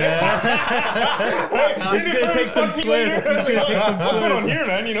story. He's gonna take some twists. He's gonna take some What's going on twists. here,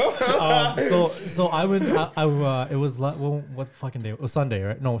 man? You know? So I went. It was what fucking day? It was Sunday,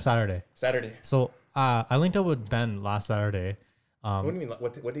 right? No, Saturday. Saturday. So I linked up with Ben last Saturday. What do you mean?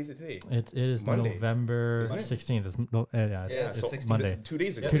 What day is it today? It is Monday. November Isn't it? 16th. It's so 16th. Monday. 2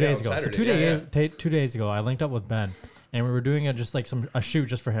 days ago. 2 days Yeah, ago. So Saturday. 2 Yeah, days, yeah. 2 days ago, I linked up with Ben, and we were doing a shoot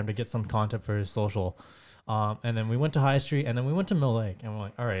just for him to get some content for his social. And then we went to High Street, and then we went to Mill Lake, and we're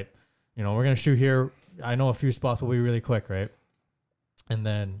like, all right, we're gonna shoot here. I know a few spots will be really quick, right? And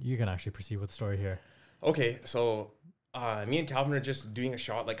then you can actually proceed with the story here. Okay, so me and Calvin are just doing a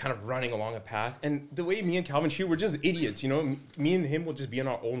shot, like kind of running along a path. And the way me and Calvin shoot, we're just idiots, Me and him will just be in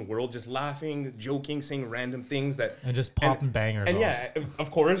our own world, just laughing, joking, saying random things And just popping bangers. And off. yeah,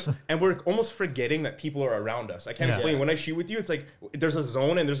 of course. And we're almost forgetting that people are around us. I can't Yeah. explain. When I shoot with you, it's like there's a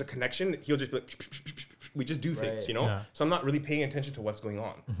zone and there's a connection. He'll just be like, we just do things, Right. Yeah. So I'm not really paying attention to what's going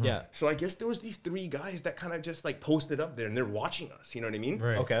on. Yeah. So I guess there was these 3 guys that kind of just like posted up there and they're watching us. You know what I mean?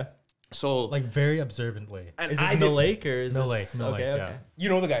 Right. Okay. So Like very observantly. and Is this I Mill did- Lake or is Mill this Lake, okay? yeah. Okay. You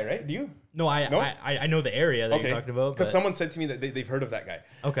know the guy, right? Do you? No, I know the area that you're talking about. Because But someone said to me that they've heard of that guy.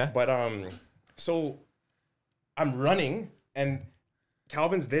 okay. But so I'm running and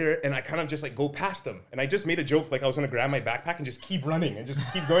Calvin's there and I kind of just like go past him and I just made a joke like I was gonna grab my backpack and just keep running and just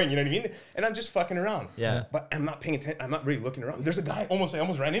keep going. You know what I mean? And I'm just fucking around. Yeah. But I'm not paying attention. I'm not really looking around. There's a guy I almost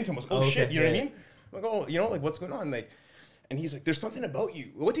ran into him. I was, Okay, shit. You know what I yeah. mean? I'm like, oh, like what's going on? Like, and he's like, there's something about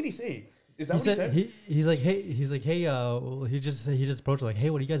you. What did he say? Is that He what he said said? he's like hey he just approached like, hey,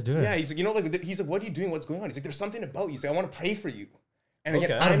 what are you guys doing? Yeah, he's like, he's like, what are you doing? What's going on? He's like, there's something about you. He's like, I want to pray for you. And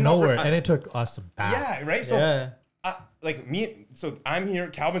again, Okay. Out of I'm not- nowhere, and it took us back. yeah, right. So Yeah. like me, so I'm here.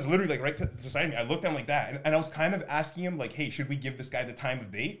 Calvin's literally like right to the side of me. I looked at him like that, and I was kind of asking him like, "Hey, should we give this guy the time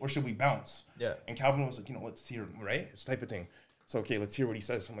of day or should we bounce?" Yeah. And Calvin was like, let's hear him, right? It's type of thing. So okay, let's hear what he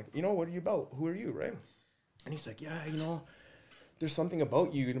says. I'm like, what are you about? Who are you, right? And he's like, yeah, there's something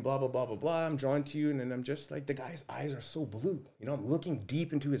about you, and blah blah blah blah blah. I'm drawn to you, and then I'm just like, the guy's eyes are so blue. I'm looking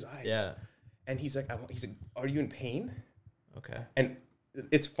deep into his eyes. Yeah. And he's like, are you in pain? Okay. And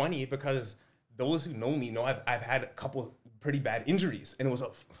it's funny because those who know me know I've had a couple pretty bad injuries, and it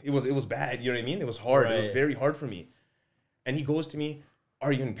was bad. You know what I mean? It was hard. It was Right. very hard for me. And he goes to me,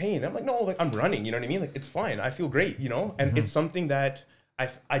 "Are you in pain?" I'm like, "No, like I'm running." You know what I mean? Like it's fine. I feel great. And it's something that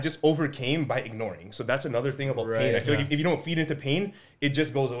I just overcame by ignoring. So that's another thing about pain. I Right, feel like if you don't feed into pain, it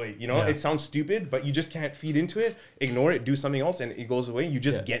just goes away. Yeah. It sounds stupid, but you just can't feed into it. Ignore it. Do something else, and it goes away. You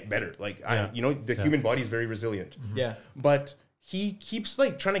just Yeah. get better. Like Yeah. the human body is very resilient. Yeah. But he keeps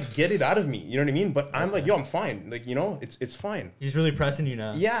like trying to get it out of me. You know what I mean? But I'm like, yo, I'm fine. Like, it's fine. He's really pressing you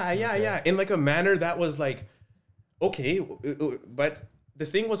now. Yeah. In like a manner that was like, okay. But the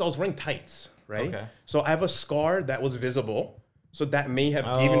thing was, I was wearing tights, right? Okay. So I have a scar that was visible So that may have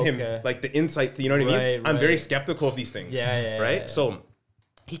given him okay. like the insight to, you know what I mean? Right, I'm very right. skeptical of these things. Yeah, right? yeah. So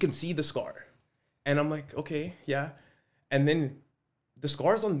he can see the scar. And I'm like, okay, yeah. And then the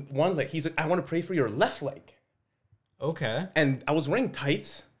scar's on one leg. He's like, I want to pray for your left leg. Okay. And I was wearing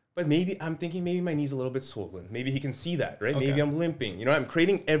tights, but maybe I'm thinking maybe my knee's a little bit swollen. Maybe he can see that, right? Okay. Maybe I'm limping. You know, I'm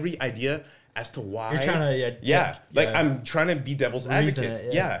creating every idea as to why. You're trying to, Like I'm trying to be devil's Reason advocate.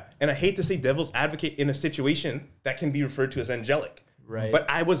 it, yeah. And I hate to say devil's advocate in a situation that can be referred to as angelic. Right. But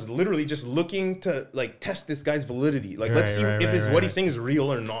I was literally just looking to like test this guy's validity. Like, Right, let's see right, if right, it's right, what he's right. saying is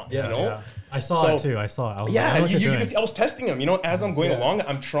real or not. Yeah, You know? Yeah. I saw it So- too. I saw it. I was Yeah, like, I know what you you're can doing. see, I was testing him. You know, as I'm going Yeah. along,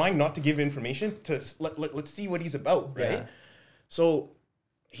 I'm trying not to give information to let's see what he's about, right? Yeah. So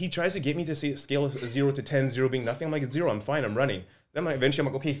he tries to get me to say a scale of 0 to 10, 0 being nothing. I'm like, 0, I'm fine, I'm running. Then eventually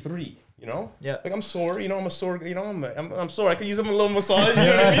I'm like, okay, 3, you know? Yeah. Like I'm sore, you know, I'm a sore, you know, I'm sore. I could use him a little massage, you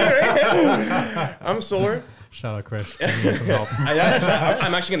know what I mean, right? I'm sore. Shout out Chris. Give me some help.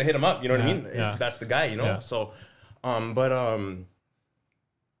 I'm actually gonna hit him up, you know what I mean? Yeah. That's the guy, you know? Yeah. So,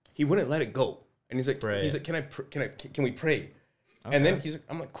 he wouldn't let it go. And he's like, Right. can we pray? And then he's like,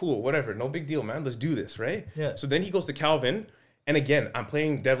 I'm like, cool, whatever, no big deal, man. Let's do this, right? Yeah. So then he goes to Calvin, and again, I'm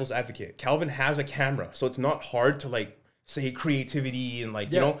playing devil's advocate. Calvin has a camera, so it's not hard to like say creativity and like,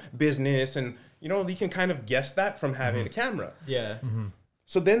 you Yeah. know, business, and you know, you can kind of guess that from having a camera. Yeah.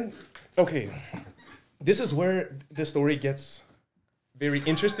 So then, okay, this is where the story gets very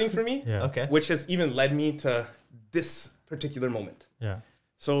interesting for me. Yeah. Okay. Which has even led me to this particular moment. Yeah.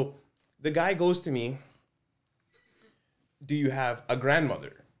 So the guy goes to me, do you have a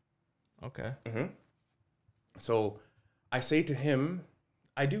grandmother? Okay. So I say to him,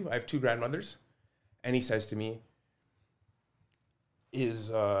 I do. I have 2 grandmothers. And he says to me, is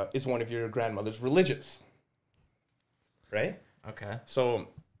one of your grandmothers religious? Right? Okay. So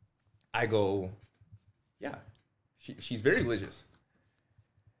I go, yeah, she's very religious.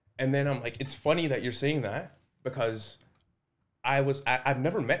 And then I'm like, it's funny that you're saying that because I've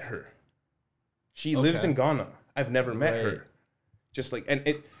never met her. She lives Okay. in Ghana. I've never met Right. her. Just like, and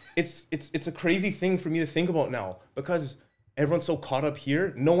it's a crazy thing for me to think about now because everyone's so caught up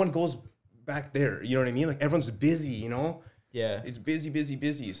here. No one goes back there. You know what I mean? Like everyone's busy, you know? Yeah. It's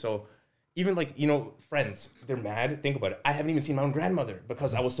busy. So even like, you know, friends, they're mad. Think about it. I haven't even seen my own grandmother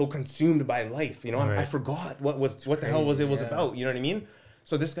because I was so consumed by life. You know, I Right. forgot what the hell was it was yeah. about. You know what I mean?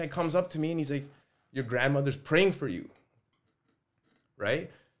 So this guy comes up to me and he's like, your grandmother's praying for you.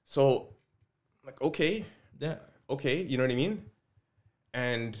 Right? So I'm like, okay, you know what I mean?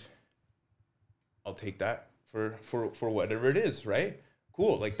 And I'll take that for whatever it is, right?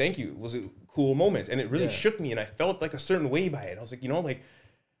 Cool. Like, thank you. It was a cool moment. And it really Yeah. shook me and I felt like a certain way by it. I was like, you know, like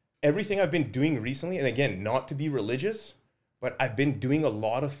everything I've been doing recently, and again, not to be religious, but I've been doing a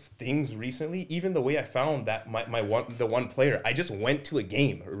lot of things recently. Even the way I found that the one player, I just went to a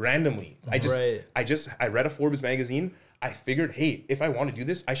game randomly. I read a Forbes magazine. I figured, hey, if I want to do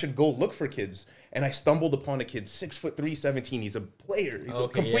this, I should go look for kids. And I stumbled upon a kid, 6'3", 17. He's a player. He's a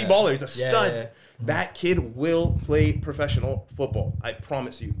complete baller. He's a stud. yeah. That kid will play professional football. I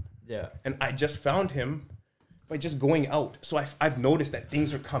promise you. Yeah. And I just found him by just going out. So I've noticed that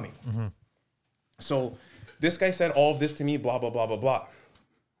things are coming. So this guy said all of this to me, blah, blah, blah, blah, blah.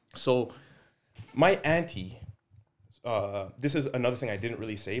 So my auntie, this is another thing I didn't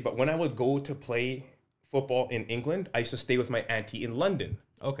really say, but when I would go to play football in England, I used to stay with my auntie in London.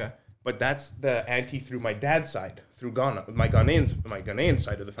 Okay. But that's the auntie through my dad's side, through Ghana, my Ghanaian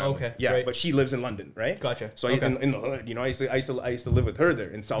side of the family. Okay, Yeah, right. but she lives in London, right? Gotcha. So Okay. in the hood, you know, I used to live with her there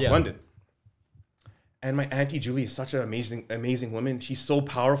in South Yeah. London. And my auntie Julie is such an amazing woman. She's so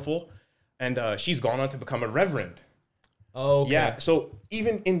powerful, and she's gone on to become a reverend. Okay. Yeah. So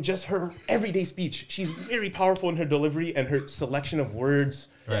even in just her everyday speech, she's very powerful in her delivery and her selection of words.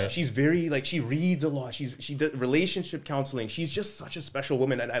 Right. She's very like she reads a lot. She does relationship counseling. She's just such a special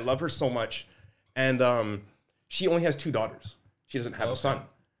woman, and I love her so much. And she only has 2 daughters. She doesn't have a son.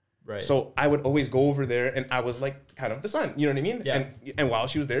 Right. So I would always go over there, and I was like kind of the son. You know what I mean? Yeah. And while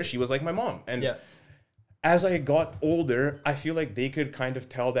she was there, she was like my mom. And Yeah. as I got older, I feel like they could kind of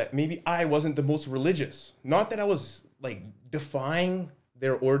tell that maybe I wasn't the most religious. Not that I was like defying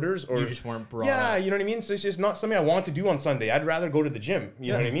their orders or You just weren't brought Yeah, up. you know what I mean? So it's just not something I want to do on Sunday. I'd rather go to the gym.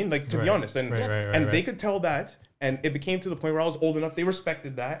 You know what I mean? Like to be Right. honest. And Right. and they could tell that. And it became to the point where I was old enough, they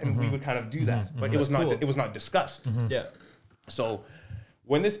respected that, and we would kind of do that. But it was not cool. it was not discussed. Yeah. So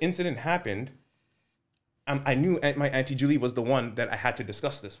when this incident happened, I knew my Auntie Julie was the one that I had to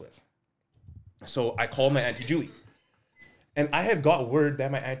discuss this with. So I called my Auntie Julie. And I had got word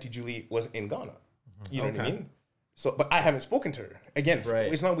that my Auntie Julie was in Ghana. You know what I Okay. mean? So, but I haven't spoken to her. Again,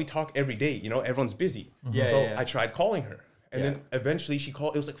 Right. it's not we talk every day, you know, everyone's busy. Yeah, So yeah. I tried calling her. And then eventually she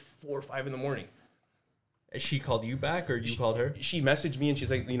called. It was like 4 or 5 in the morning. She called you back, or you called her? She messaged me and she's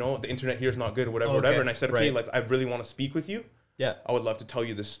like, the internet here is not good or whatever, Okay. whatever. And I said, okay, Right. like I really want to speak with you. Yeah. I would love to tell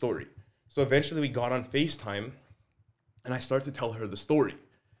you this story. So eventually we got on FaceTime and I started to tell her the story.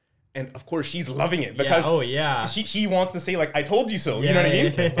 And of course she's loving it because Oh yeah. she wants to say like, I told you so. You know what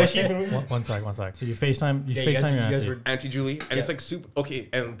I mean? But she, One sec. So you FaceTime Yeah, FaceTime your you guys auntie. were Auntie Julie, and it's like super okay.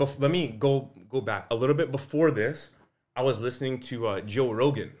 And let me go back a little bit before this. I was listening to Joe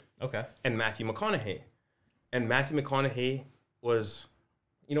Rogan okay. and Matthew McConaughey, and Matthew McConaughey was,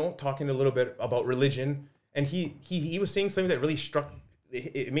 talking a little bit about religion, and he was saying something that really struck.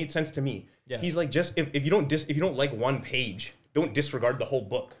 It made sense to me. Yeah. He's like, just if you don't like one page, don't disregard the whole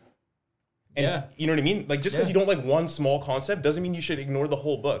book. And Yeah. you know what I mean? Like just because you don't like one small concept doesn't mean you should ignore the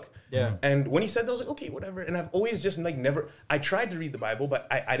whole book. Yeah. And when he said that, I was like, okay, whatever. And I've always just like never. I tried to read the Bible, but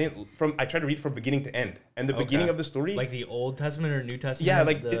I didn't. I tried to read from beginning to end. And the beginning of the story, Like the Old Testament or New Testament? yeah,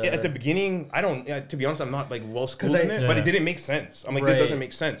 like at the beginning, I don't. To be honest, I'm not like well schooled in it, but it didn't make sense. I'm like, this Right. doesn't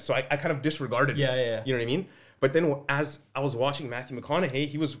make sense. So I kind of disregarded it. Yeah. You know what I mean? But then as I was watching Matthew McConaughey,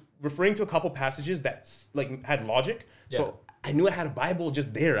 he was referring to a couple passages that like had logic. So I knew I had a Bible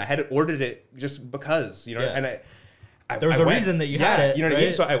just there. I had ordered it just because, Yeah. and I There was I a went. reason that you had it, You know what I mean?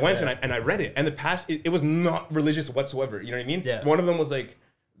 right? So I went and I read it, and it was not religious whatsoever. You know what I mean? Yeah. One of them was like,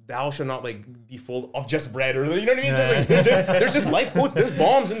 "Thou shalt not like be full of just bread," or you know what I mean? So it's like, there's just life quotes. There's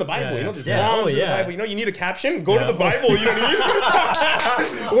bombs in the Bible. You know, there's bombs in the Bible. You know, you need a caption. Go to the Bible. You know what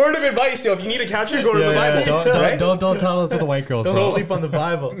I mean? Word of advice, yo. If you need a caption, go to the Bible. right? Don't tell us what the white girls. Don't bro. sleep on the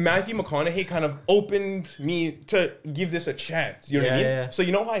Bible. Matthew McConaughey kind of opened me to give this a chance. You know what I mean? Yeah. So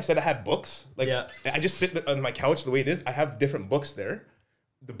you know how I said I had books? Like Yeah. I just sit on my couch the way it is. I have different books there.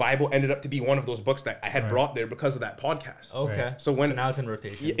 The Bible ended up to be one of those books that I had brought there because of that podcast. Okay. Right. So when now it's in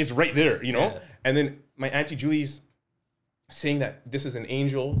rotation. Yeah, it's right there, you know? Yeah. And then my Auntie Julie's saying that this is an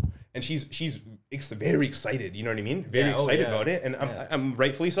angel, and she's very excited, you know what I mean? Very excited about it, and I'm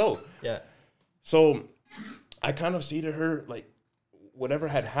rightfully so. Yeah. So I kind of say to her, like, whatever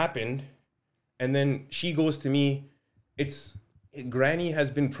had happened, and then she goes to me, Granny has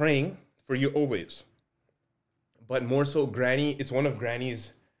been praying for you always. But more so, it's one of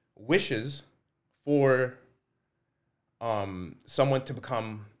Granny's wishes for someone to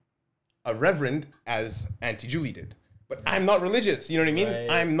become a reverend as Auntie Julie did. But I'm not religious, you know what I mean? Right.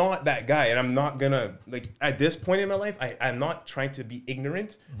 I'm not that guy, and I'm not gonna, like, at this point in my life, I'm not trying to be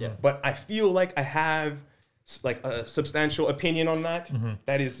ignorant, but I feel like I have like a substantial opinion on that.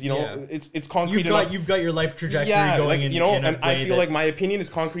 That is, it's concrete enough. You've got your life trajectory going like, in, and a I way feel that- like my opinion is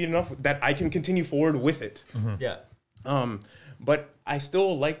concrete enough that I can continue forward with it. Yeah. But I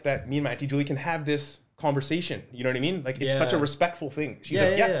still like that me and my Auntie Julie can have this conversation. You know what I mean? Like, it's such a Yeah. respectful thing. She's Yeah,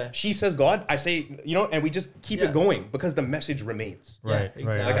 like, yeah. She says God, I say, and we just keep it going because the message remains. Right. exactly.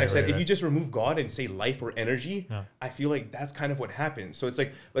 Like I right, said, right, if you right. just remove God and say life or energy, I feel like that's kind of what happens. So it's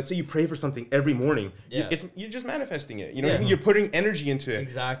like, let's say you pray for something every morning. Yeah. You're just manifesting it. You know what I Yeah. mean? You're putting energy into it.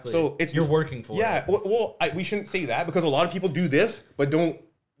 Exactly. So You're working for it. Well, we shouldn't say that because a lot of people do this, but don't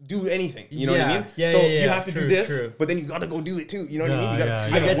do anything. You know what I Yeah. mean? Yeah, so yeah, you yeah. have to True, do this, true. but then you got to go do it too. You know what I mean? Yeah, You gotta, yeah, you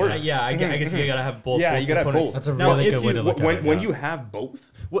I gotta guess, work. I guess you gotta have both. Yeah, both you gotta have components. both. That's a Now, really if good way you- to look at it. When yeah. you have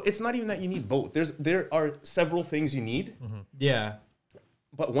both, well, it's not even that you need both. There are several things you need, Yeah.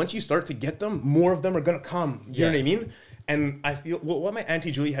 but once you start to get them, more of them are gonna come. You know what I mean? And I feel what my Auntie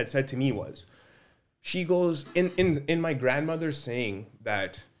Julie had said to me was, she goes in my grandmother saying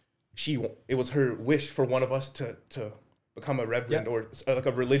that it was her wish for one of us to become a reverend or like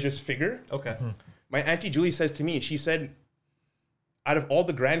a religious figure. Okay. My Auntie Julie says to me, she said, out of all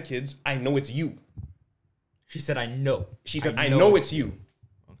the grandkids, I know it's you. She said, "I know." She said, I know it's you.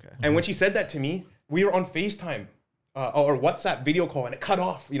 Okay. And when she said that to me, we were on FaceTime or WhatsApp video call, and it cut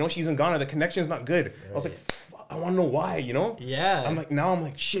off. She's in Ghana. The connection's not good. I was like, fuck, I want to know why, Yeah. I'm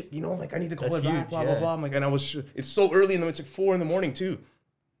like, shit, like I need to call That's her back, huge, blah, blah, yeah. blah. I'm like, and it's so early, and it's like 4 a.m. too.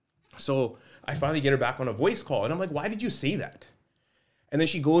 So I finally get her back on a voice call, and I'm like, why did you say that? And then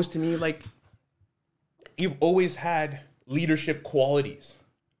she goes to me like, you've always had leadership qualities,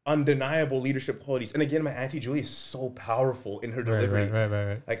 undeniable leadership qualities. And again, my Auntie Julie is so powerful in her delivery.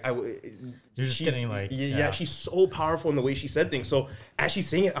 Right. Like You're just getting like she's so powerful in the way she said things. So as she's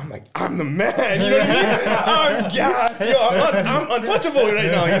saying it, I'm like, I'm the man. You know what I mean? I'm gassed. I'm untouchable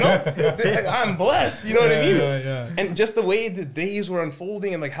right now. I'm blessed. You know what I mean? Yeah. And just the way the days were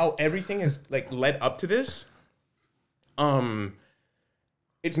unfolding and like how everything is like led up to this.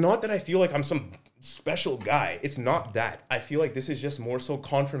 It's not that I feel like I'm some special guy. It's not that. I feel like this is just more so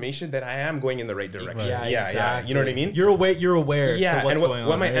confirmation that I am going in the right direction. Yeah, Yeah. exactly. You know what I mean? You're aware. Yeah, to what's and going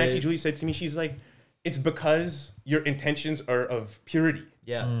what on, my right? Auntie Julie said to me, she's like, it's because your intentions are of purity.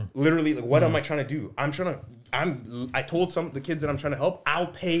 Yeah. Literally, like, what am I trying to do? I told the kids that I'm trying to help, I'll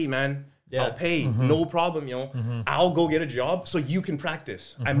pay, man. Yeah. I'll pay, no problem, I'll go get a job so you can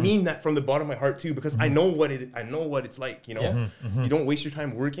practice. I mean that from the bottom of my heart too, because I know what it's like, You don't waste your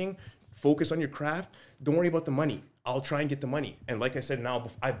time working, focus on your craft. Don't worry about the money. I'll try and get the money. And like I said, now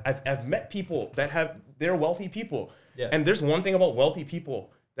I've met people that they're wealthy people. Yeah. And there's one thing about wealthy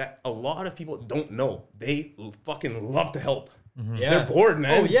people that a lot of people don't know. They fucking love to help. Yeah. They're bored,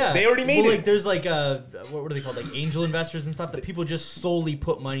 man. Oh yeah, They already made well, it. Like there's like what are they called? Like angel investors and stuff that people just solely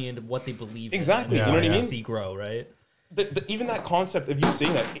put money into what they believe. Exactly. In, You know what I mean? See grow, right? Even that concept of you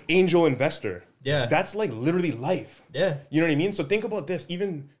saying that angel investor. Yeah. That's like literally life. Yeah. You know what I mean? So think about this.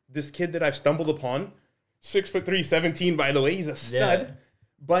 Even this kid that I've stumbled upon, 6'3", 17, by the way, he's a stud. Yeah.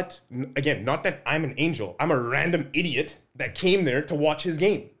 But again, not that I'm an angel. I'm a random idiot that came there to watch his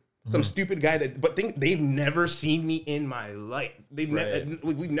game. Some stupid guy they've never seen me in my life. We've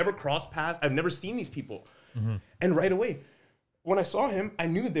never crossed paths. I've never seen these people. And right away, when I saw him, I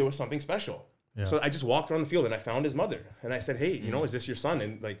knew there was something special. Yeah. So I just walked around the field and I found his mother. And I said, hey, is this your son?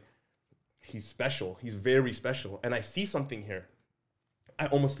 And like, he's special. He's very special. And I see something here. I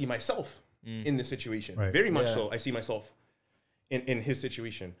almost see myself in this situation. Right. Very much Yeah. so. I see myself in his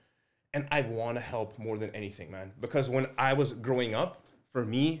situation. And I want to help more than anything, man. Because when I was growing up, for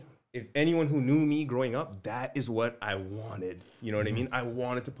me, if anyone who knew me growing up, that is what I wanted. You know what I mean? I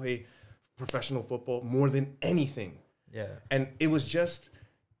wanted to play professional football more than anything. Yeah. And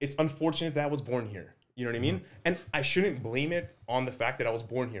it's unfortunate that I was born here. You know what I mean? And I shouldn't blame it on the fact that I was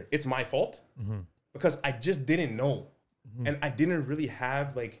born here. It's my fault because I just didn't know. And I didn't really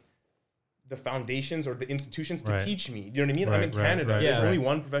have like the foundations or the institutions to teach me. You know what I mean? I'm in Canada. There's only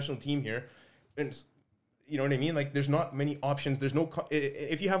one professional team here. And you know what I mean? Like, there's not many options. There's no,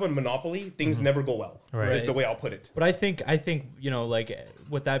 if you have a monopoly, things never go well. Right. Is the way I'll put it. But I think, like,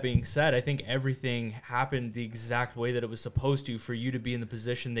 with that being said, I think everything happened the exact way that it was supposed to for you to be in the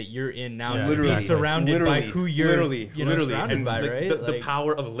position that you're in now. Yeah, to literally, be surrounded by who you're surrounded and by, like, right? The Like,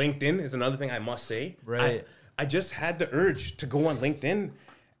 power of LinkedIn is another thing I must say. Right. I just had the urge to go on LinkedIn,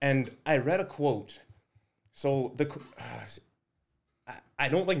 and I read a quote. So I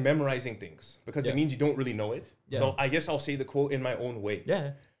don't like memorizing things because it means you don't really know it. Yeah. So I guess I'll say the quote in my own way.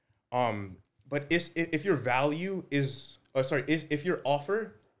 Yeah. But if your value is, if your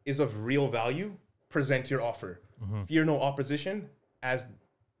offer is of real value, present your offer. Fear no opposition. As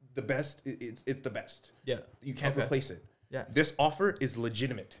the best, it's the best. Yeah. You can't Okay. replace it. Yeah. This offer is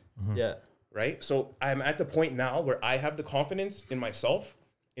legitimate, Yeah. right? So I'm at the point now where I have the confidence in myself,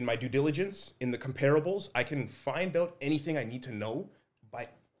 in my due diligence, in the comparables. I can find out anything I need to know by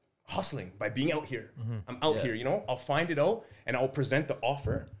hustling, by being out here. I'm out here, I'll find it out and I'll present the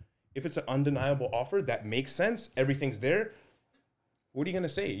offer. If it's an undeniable offer that makes sense, everything's there. What are you gonna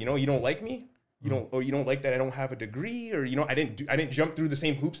say? You don't like me? You don't like that I don't have a degree, or I didn't jump through the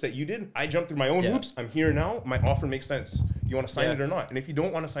same hoops that you did. I jumped through my own hoops. I'm here now. My offer makes sense. You want to sign it or not? And if you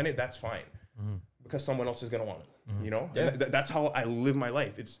don't want to sign it, that's fine, because someone else is gonna want it. Yeah. And that's how I live my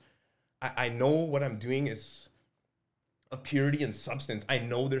life. I know what I'm doing is of purity and substance. I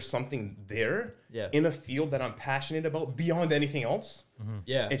know there's something there in a field that I'm passionate about beyond anything else.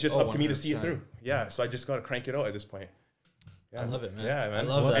 Yeah. It's just up to me to see it 100%. through. Yeah. So I just gotta crank it out at this point. Yeah. I love it, man. Yeah, man. I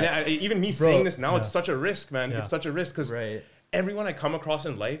love that. And even me saying this now, it's such a risk, man. Yeah. It's such a risk because Right. everyone I come across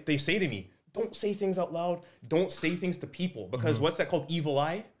in life, they say to me, don't say things out loud. Don't say things to people, because what's that called? Evil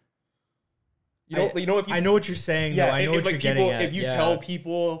eye. If you, I know what you're saying. yeah, though. I know if what like you're people, getting at. if you tell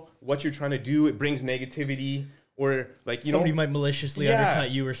people what you're trying to do, it brings negativity, or like somebody might maliciously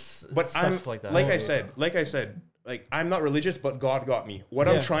undercut you or but stuff like that. Like I said, like I'm not religious, but God got me. What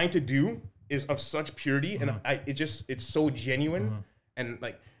I'm trying to do is of such purity, and it's so genuine, and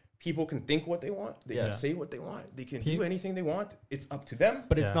like people can think what they want, they can say what they want, they can do anything they want. It's up to them.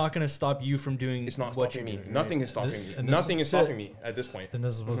 But it's not going to stop you from doing. It's not what stopping you're me. doing, Nothing right? is stopping me. and this Nothing is- is stopping me at this point. And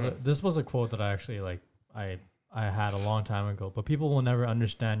this was a quote that I actually like. I had a long time ago. But people will never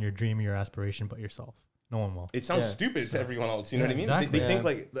understand your dream or your aspiration, but yourself. No one will. It sounds Yeah. stupid to everyone else. You know what I mean? exactly. They think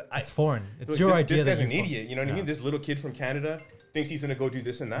like It's foreign. It's like, your this, idea. This that guy's an you idiot. You know what I mean? This little kid from Canada thinks he's gonna go do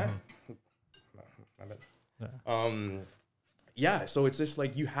this and that. Yeah. So it's just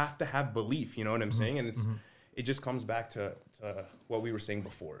like you have to have belief. You know what I'm saying? And it just comes back to what we were saying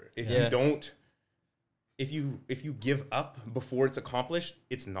before. If you don't, if you give up before it's accomplished,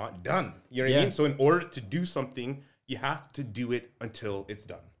 it's not done. You know what I mean? So in order to do something, you have to do it until it's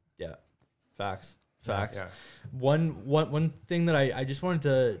done. Yeah. Facts. Yeah. One thing that I just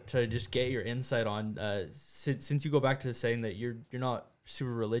wanted to just get your insight on, since you go back to saying that you're not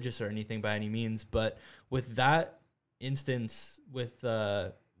super religious or anything by any means, but with that instance, with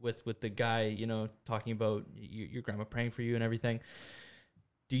the guy, you know, talking about your grandma praying for you and everything,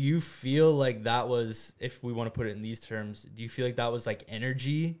 do you feel like that was, if we want to put it in these terms, do you feel like that was like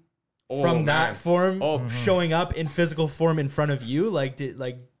energy from that form showing up in physical form in front of you? Like,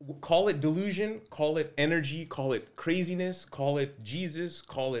 call it delusion, call it energy, call it craziness, call it Jesus,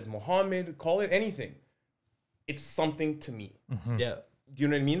 call it Muhammad, call it anything. It's something to me. Yeah. Do you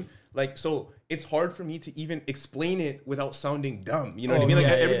know what I mean? Like, so it's hard for me to even explain it without sounding dumb. You know what I mean? Like,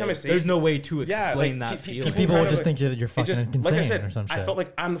 every time I say there's it, no way to explain that feeling. Because people kind will of just like- think you're fucking insane like I said, or some shit. I felt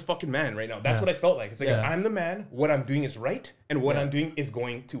like I'm the fucking man right now. That's what I felt like. It's like, Yeah. I'm the man, what I'm doing is right, and what I'm doing is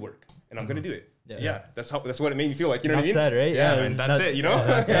going to work. And I'm gonna do it. Yeah. That's what it made me feel like. You know what I mean? Enough said, right? Yeah, Yeah, man, it's that's not- it, you know?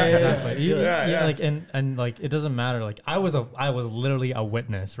 Exactly. Yeah. Like and like it doesn't matter. Like I was literally a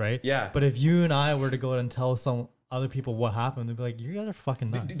witness, right? Yeah. But if you and I were to go and tell some other people what happened, they'd be like, "You guys are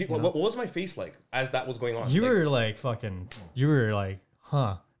fucking nuts." you know? What was my face like as that was going on? You Like, were like fucking. You were like,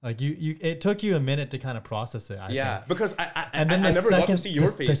 huh? Like you. It took you a minute to kind of process it. I yeah, think. because I And then I the never got to second, see your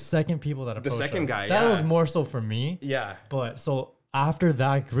the face. second people that approached second us, guy, that yeah. was more so for me. Yeah. But so after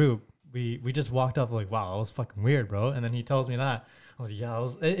that group, we just walked up like, wow, that was fucking weird, bro. And then he tells me that. I was like, yeah,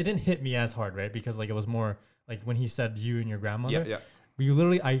 it didn't hit me as hard, right? Because like it was more like when he said you and your grandmother. Yeah. We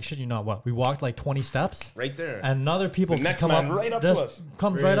literally, I shit you not, what? We walked like 20 steps. Right there. And other people The just next come man up, right up to just us.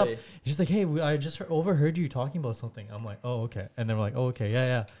 comes right up. Really? He's just like, hey, I just overheard you talking about something. I'm like, oh, okay. And they were like, oh, okay,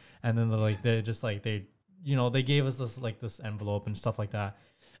 yeah. And then they're like, they gave us this envelope and stuff like that.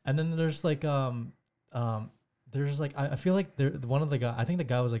 And then there's like, there's like, I feel like one of the guy, I think the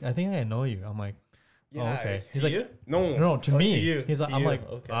guy was like, I think I know you. I'm like, oh, Yeah, okay. He's to like, you? no. to me. to you. He's like, To I'm you. like,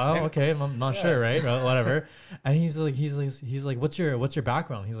 Okay. oh, okay. I'm not sure, right? Whatever. And he's like, what's your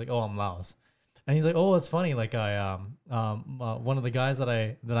background? He's like, oh, I'm Laos. And he's like, oh, it's funny. Like one of the guys that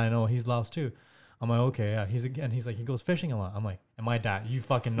I know, he's Laos too. I'm like, okay, yeah. He's like, he goes fishing a lot. I'm like, and my dad, you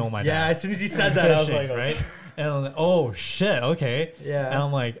fucking know my dad. Yeah, as soon as he said that, I was Fishing, like, right? And I'm like, oh shit, okay. Yeah. And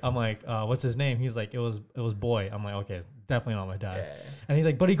I'm like, what's his name? He's like, it was Boy. I'm like, okay, definitely not my dad. Yeah. And he's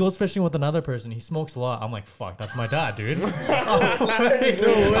like, but he goes fishing with another person. He smokes a lot. I'm like, fuck, that's my dad, dude. I'm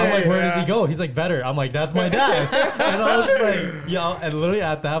like, where does he go? He's like, Vetter. I'm like, that's my dad. And I was just like, yeah. And literally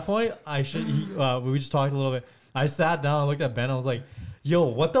at that point, we just talked a little bit. I sat down, looked at Ben. I was like, yo,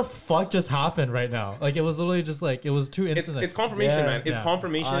 what the fuck just happened right now? Like, it was literally just like, it was too instant. It's confirmation, Yeah. man. It's Yeah.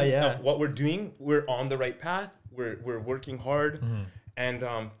 confirmation Yeah. of what we're doing. We're on the right path. We're working hard,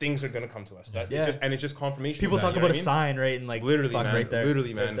 and things are gonna come to us. Yeah. It's just confirmation. people of that, talk you know about what a I sign, right? And like, mean? Literally, fuck, man. right there.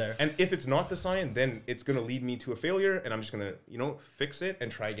 Literally, Right man. there. And if it's not the sign, then it's gonna lead me to a failure, and I'm just gonna, fix it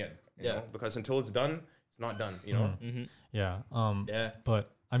and try again. You Yeah. know? Because until it's done, it's not done. You know. yeah. Yeah.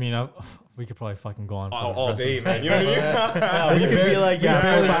 But I mean, we could probably fucking go on for the All rest of day, this man. day. You know what I mean? Yeah, This we could be barely- like, we yeah,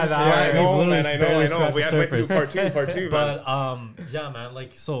 barely 4 or 5 scratched- hours. I we've know, literally man. I barely know. scratched We the have to do surface. part two, man. But yeah, man.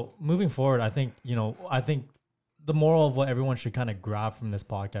 Like, so moving forward, I think the moral of what everyone should kind of grab from this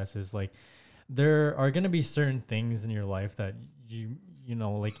podcast is like, there are going to be certain things in your life that you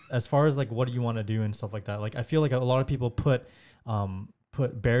know, like as far as like what do you want to do and stuff like that. Like, I feel like a lot of people put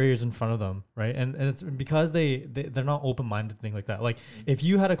barriers in front of them, right? And it's because they're not open minded to things like that. Like, if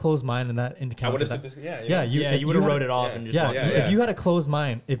you had a closed mind in that I encounter, would have that, said this. Yeah. yeah, Yeah, you would have had- wrote it off yeah, and just yeah, walked yeah, away. yeah. if you had a closed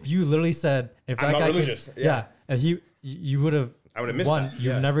mind, if you literally said, if I'm that not guy religious, Could, yeah. and you would have. I would have missed One, that. you've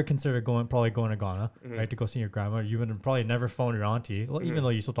Yeah. never considered probably going to Ghana, right, to go see your grandma. You would have probably never phoned your auntie, well, even though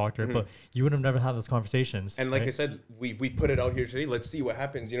you still talk to her, but you would have never had those conversations. And like right? I said, we put it out here today. Let's see what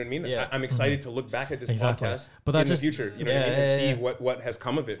happens. You know what I mean? Yeah. I'm excited to look back at this Exactly. podcast But that in just- the future. You know what I Yeah, mean? And yeah, see yeah. what has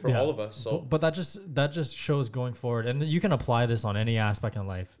come of it for Yeah. all of us. So But that just shows going forward, and you can apply this on any aspect in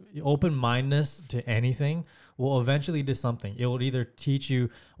life. Open mindedness to anything will eventually lead to something. It will either teach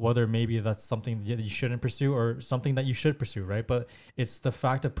you whether maybe that's something that you shouldn't pursue or something that you should pursue, right? But it's the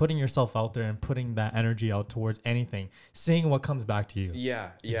fact of putting yourself out there and putting that energy out towards anything, seeing what comes back to you. yeah.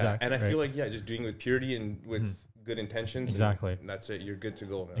 Exactly, And I feel right. like just doing it with purity and with good intentions. and Exactly. that's it. You're good to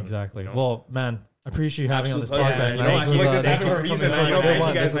go, man. Exactly. You know? Well, man, I appreciate you having me on this Absolute pleasure, podcast, man. man. No, I feel like this thank happened you for a reason, coming, man. man. No,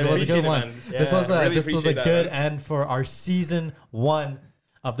 thank you This guys, was man. a good Appreciate it, one. man. This Yeah. was Really this was a appreciate that, good man. end for our season 1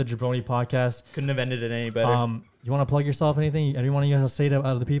 of the Jabroni podcast. Couldn't have ended it any better. You want to plug yourself? Anything? Anyone you want to say to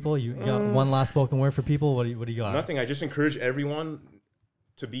other people? You got one last spoken word for people? What do you got? Nothing. I just encourage everyone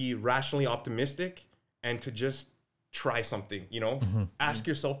to be rationally optimistic and to just try something. You know, ask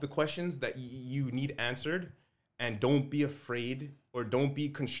yourself the questions that you need answered, and don't be afraid or don't be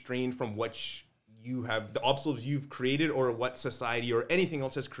constrained from what you have, the obstacles you've created or what society or anything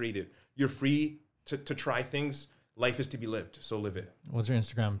else has created. You're free to try things. Life is to be lived, so live it. What's your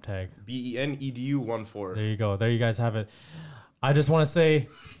Instagram tag? BENEDU14. There you go. There you guys have it. I just want to say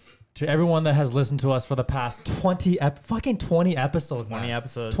to everyone that has listened to us for the past 20 episodes, 20 man.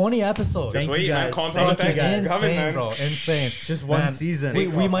 episodes. 20 episodes. Just Thank wait, you man. guys. Compound Thank you effect guys. is coming, Insane, man. bro. Insane. It's just one season. We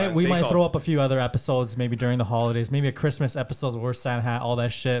off, might man. Take throw off. up a few other episodes, maybe during the holidays, maybe a Christmas episode where we're Santa hat, all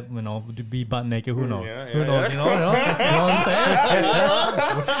that shit. You know, to be butt naked. Who knows? Yeah, Who yeah, knows? yeah. You know what I'm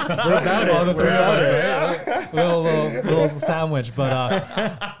saying? We're down all the three of us, right? Little sandwich, but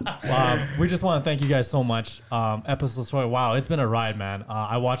we just want to thank you guys so much. Episode story. Wow, it's been a ride, man.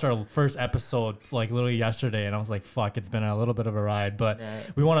 I watched our first episode like literally yesterday, and I was like, "Fuck, it's been a little bit of a ride." But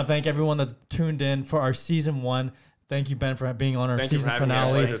we want to thank everyone that's tuned in for our season 1. Thank you, Ben, for being on our Thank you for season having me.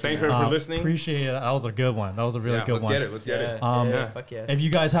 finale. Yeah, thank you for listening. Appreciate it. That was a good one. That was a really good let's one. get it. Let's get it. Fuck yeah. If you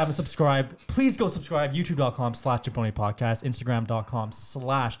guys haven't subscribed, please go subscribe. YouTube.com/Jabroni Podcast,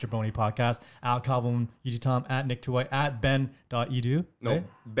 Instagram.com/Jabroni Podcast, at Calvin Tom, at Nick Tuwai, at Ben.edu. No, right?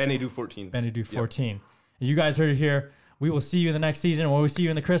 Benedu14. Benedu14. And you guys heard it here. We will see you in the next season, or we'll see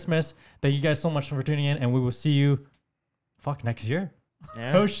you in the Christmas. Thank you guys so much for tuning in, and we will see you next year.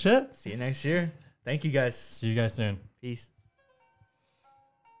 Yeah. Oh shit. See you next year. Thank you guys. See you guys soon. Peace.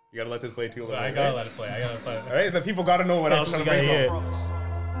 You gotta let this play too. I gotta let it play. All right, the people gotta know what else. Just gotta hear it.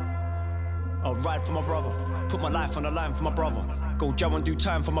 I'll ride for my brother. Put my life on the line for my brother. Go jail and do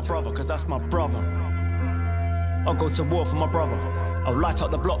time for my brother, cause that's my brother. I'll go to war for my brother. I'll light up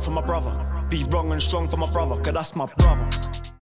the block for my brother. Be wrong and strong for my brother, cause that's my brother.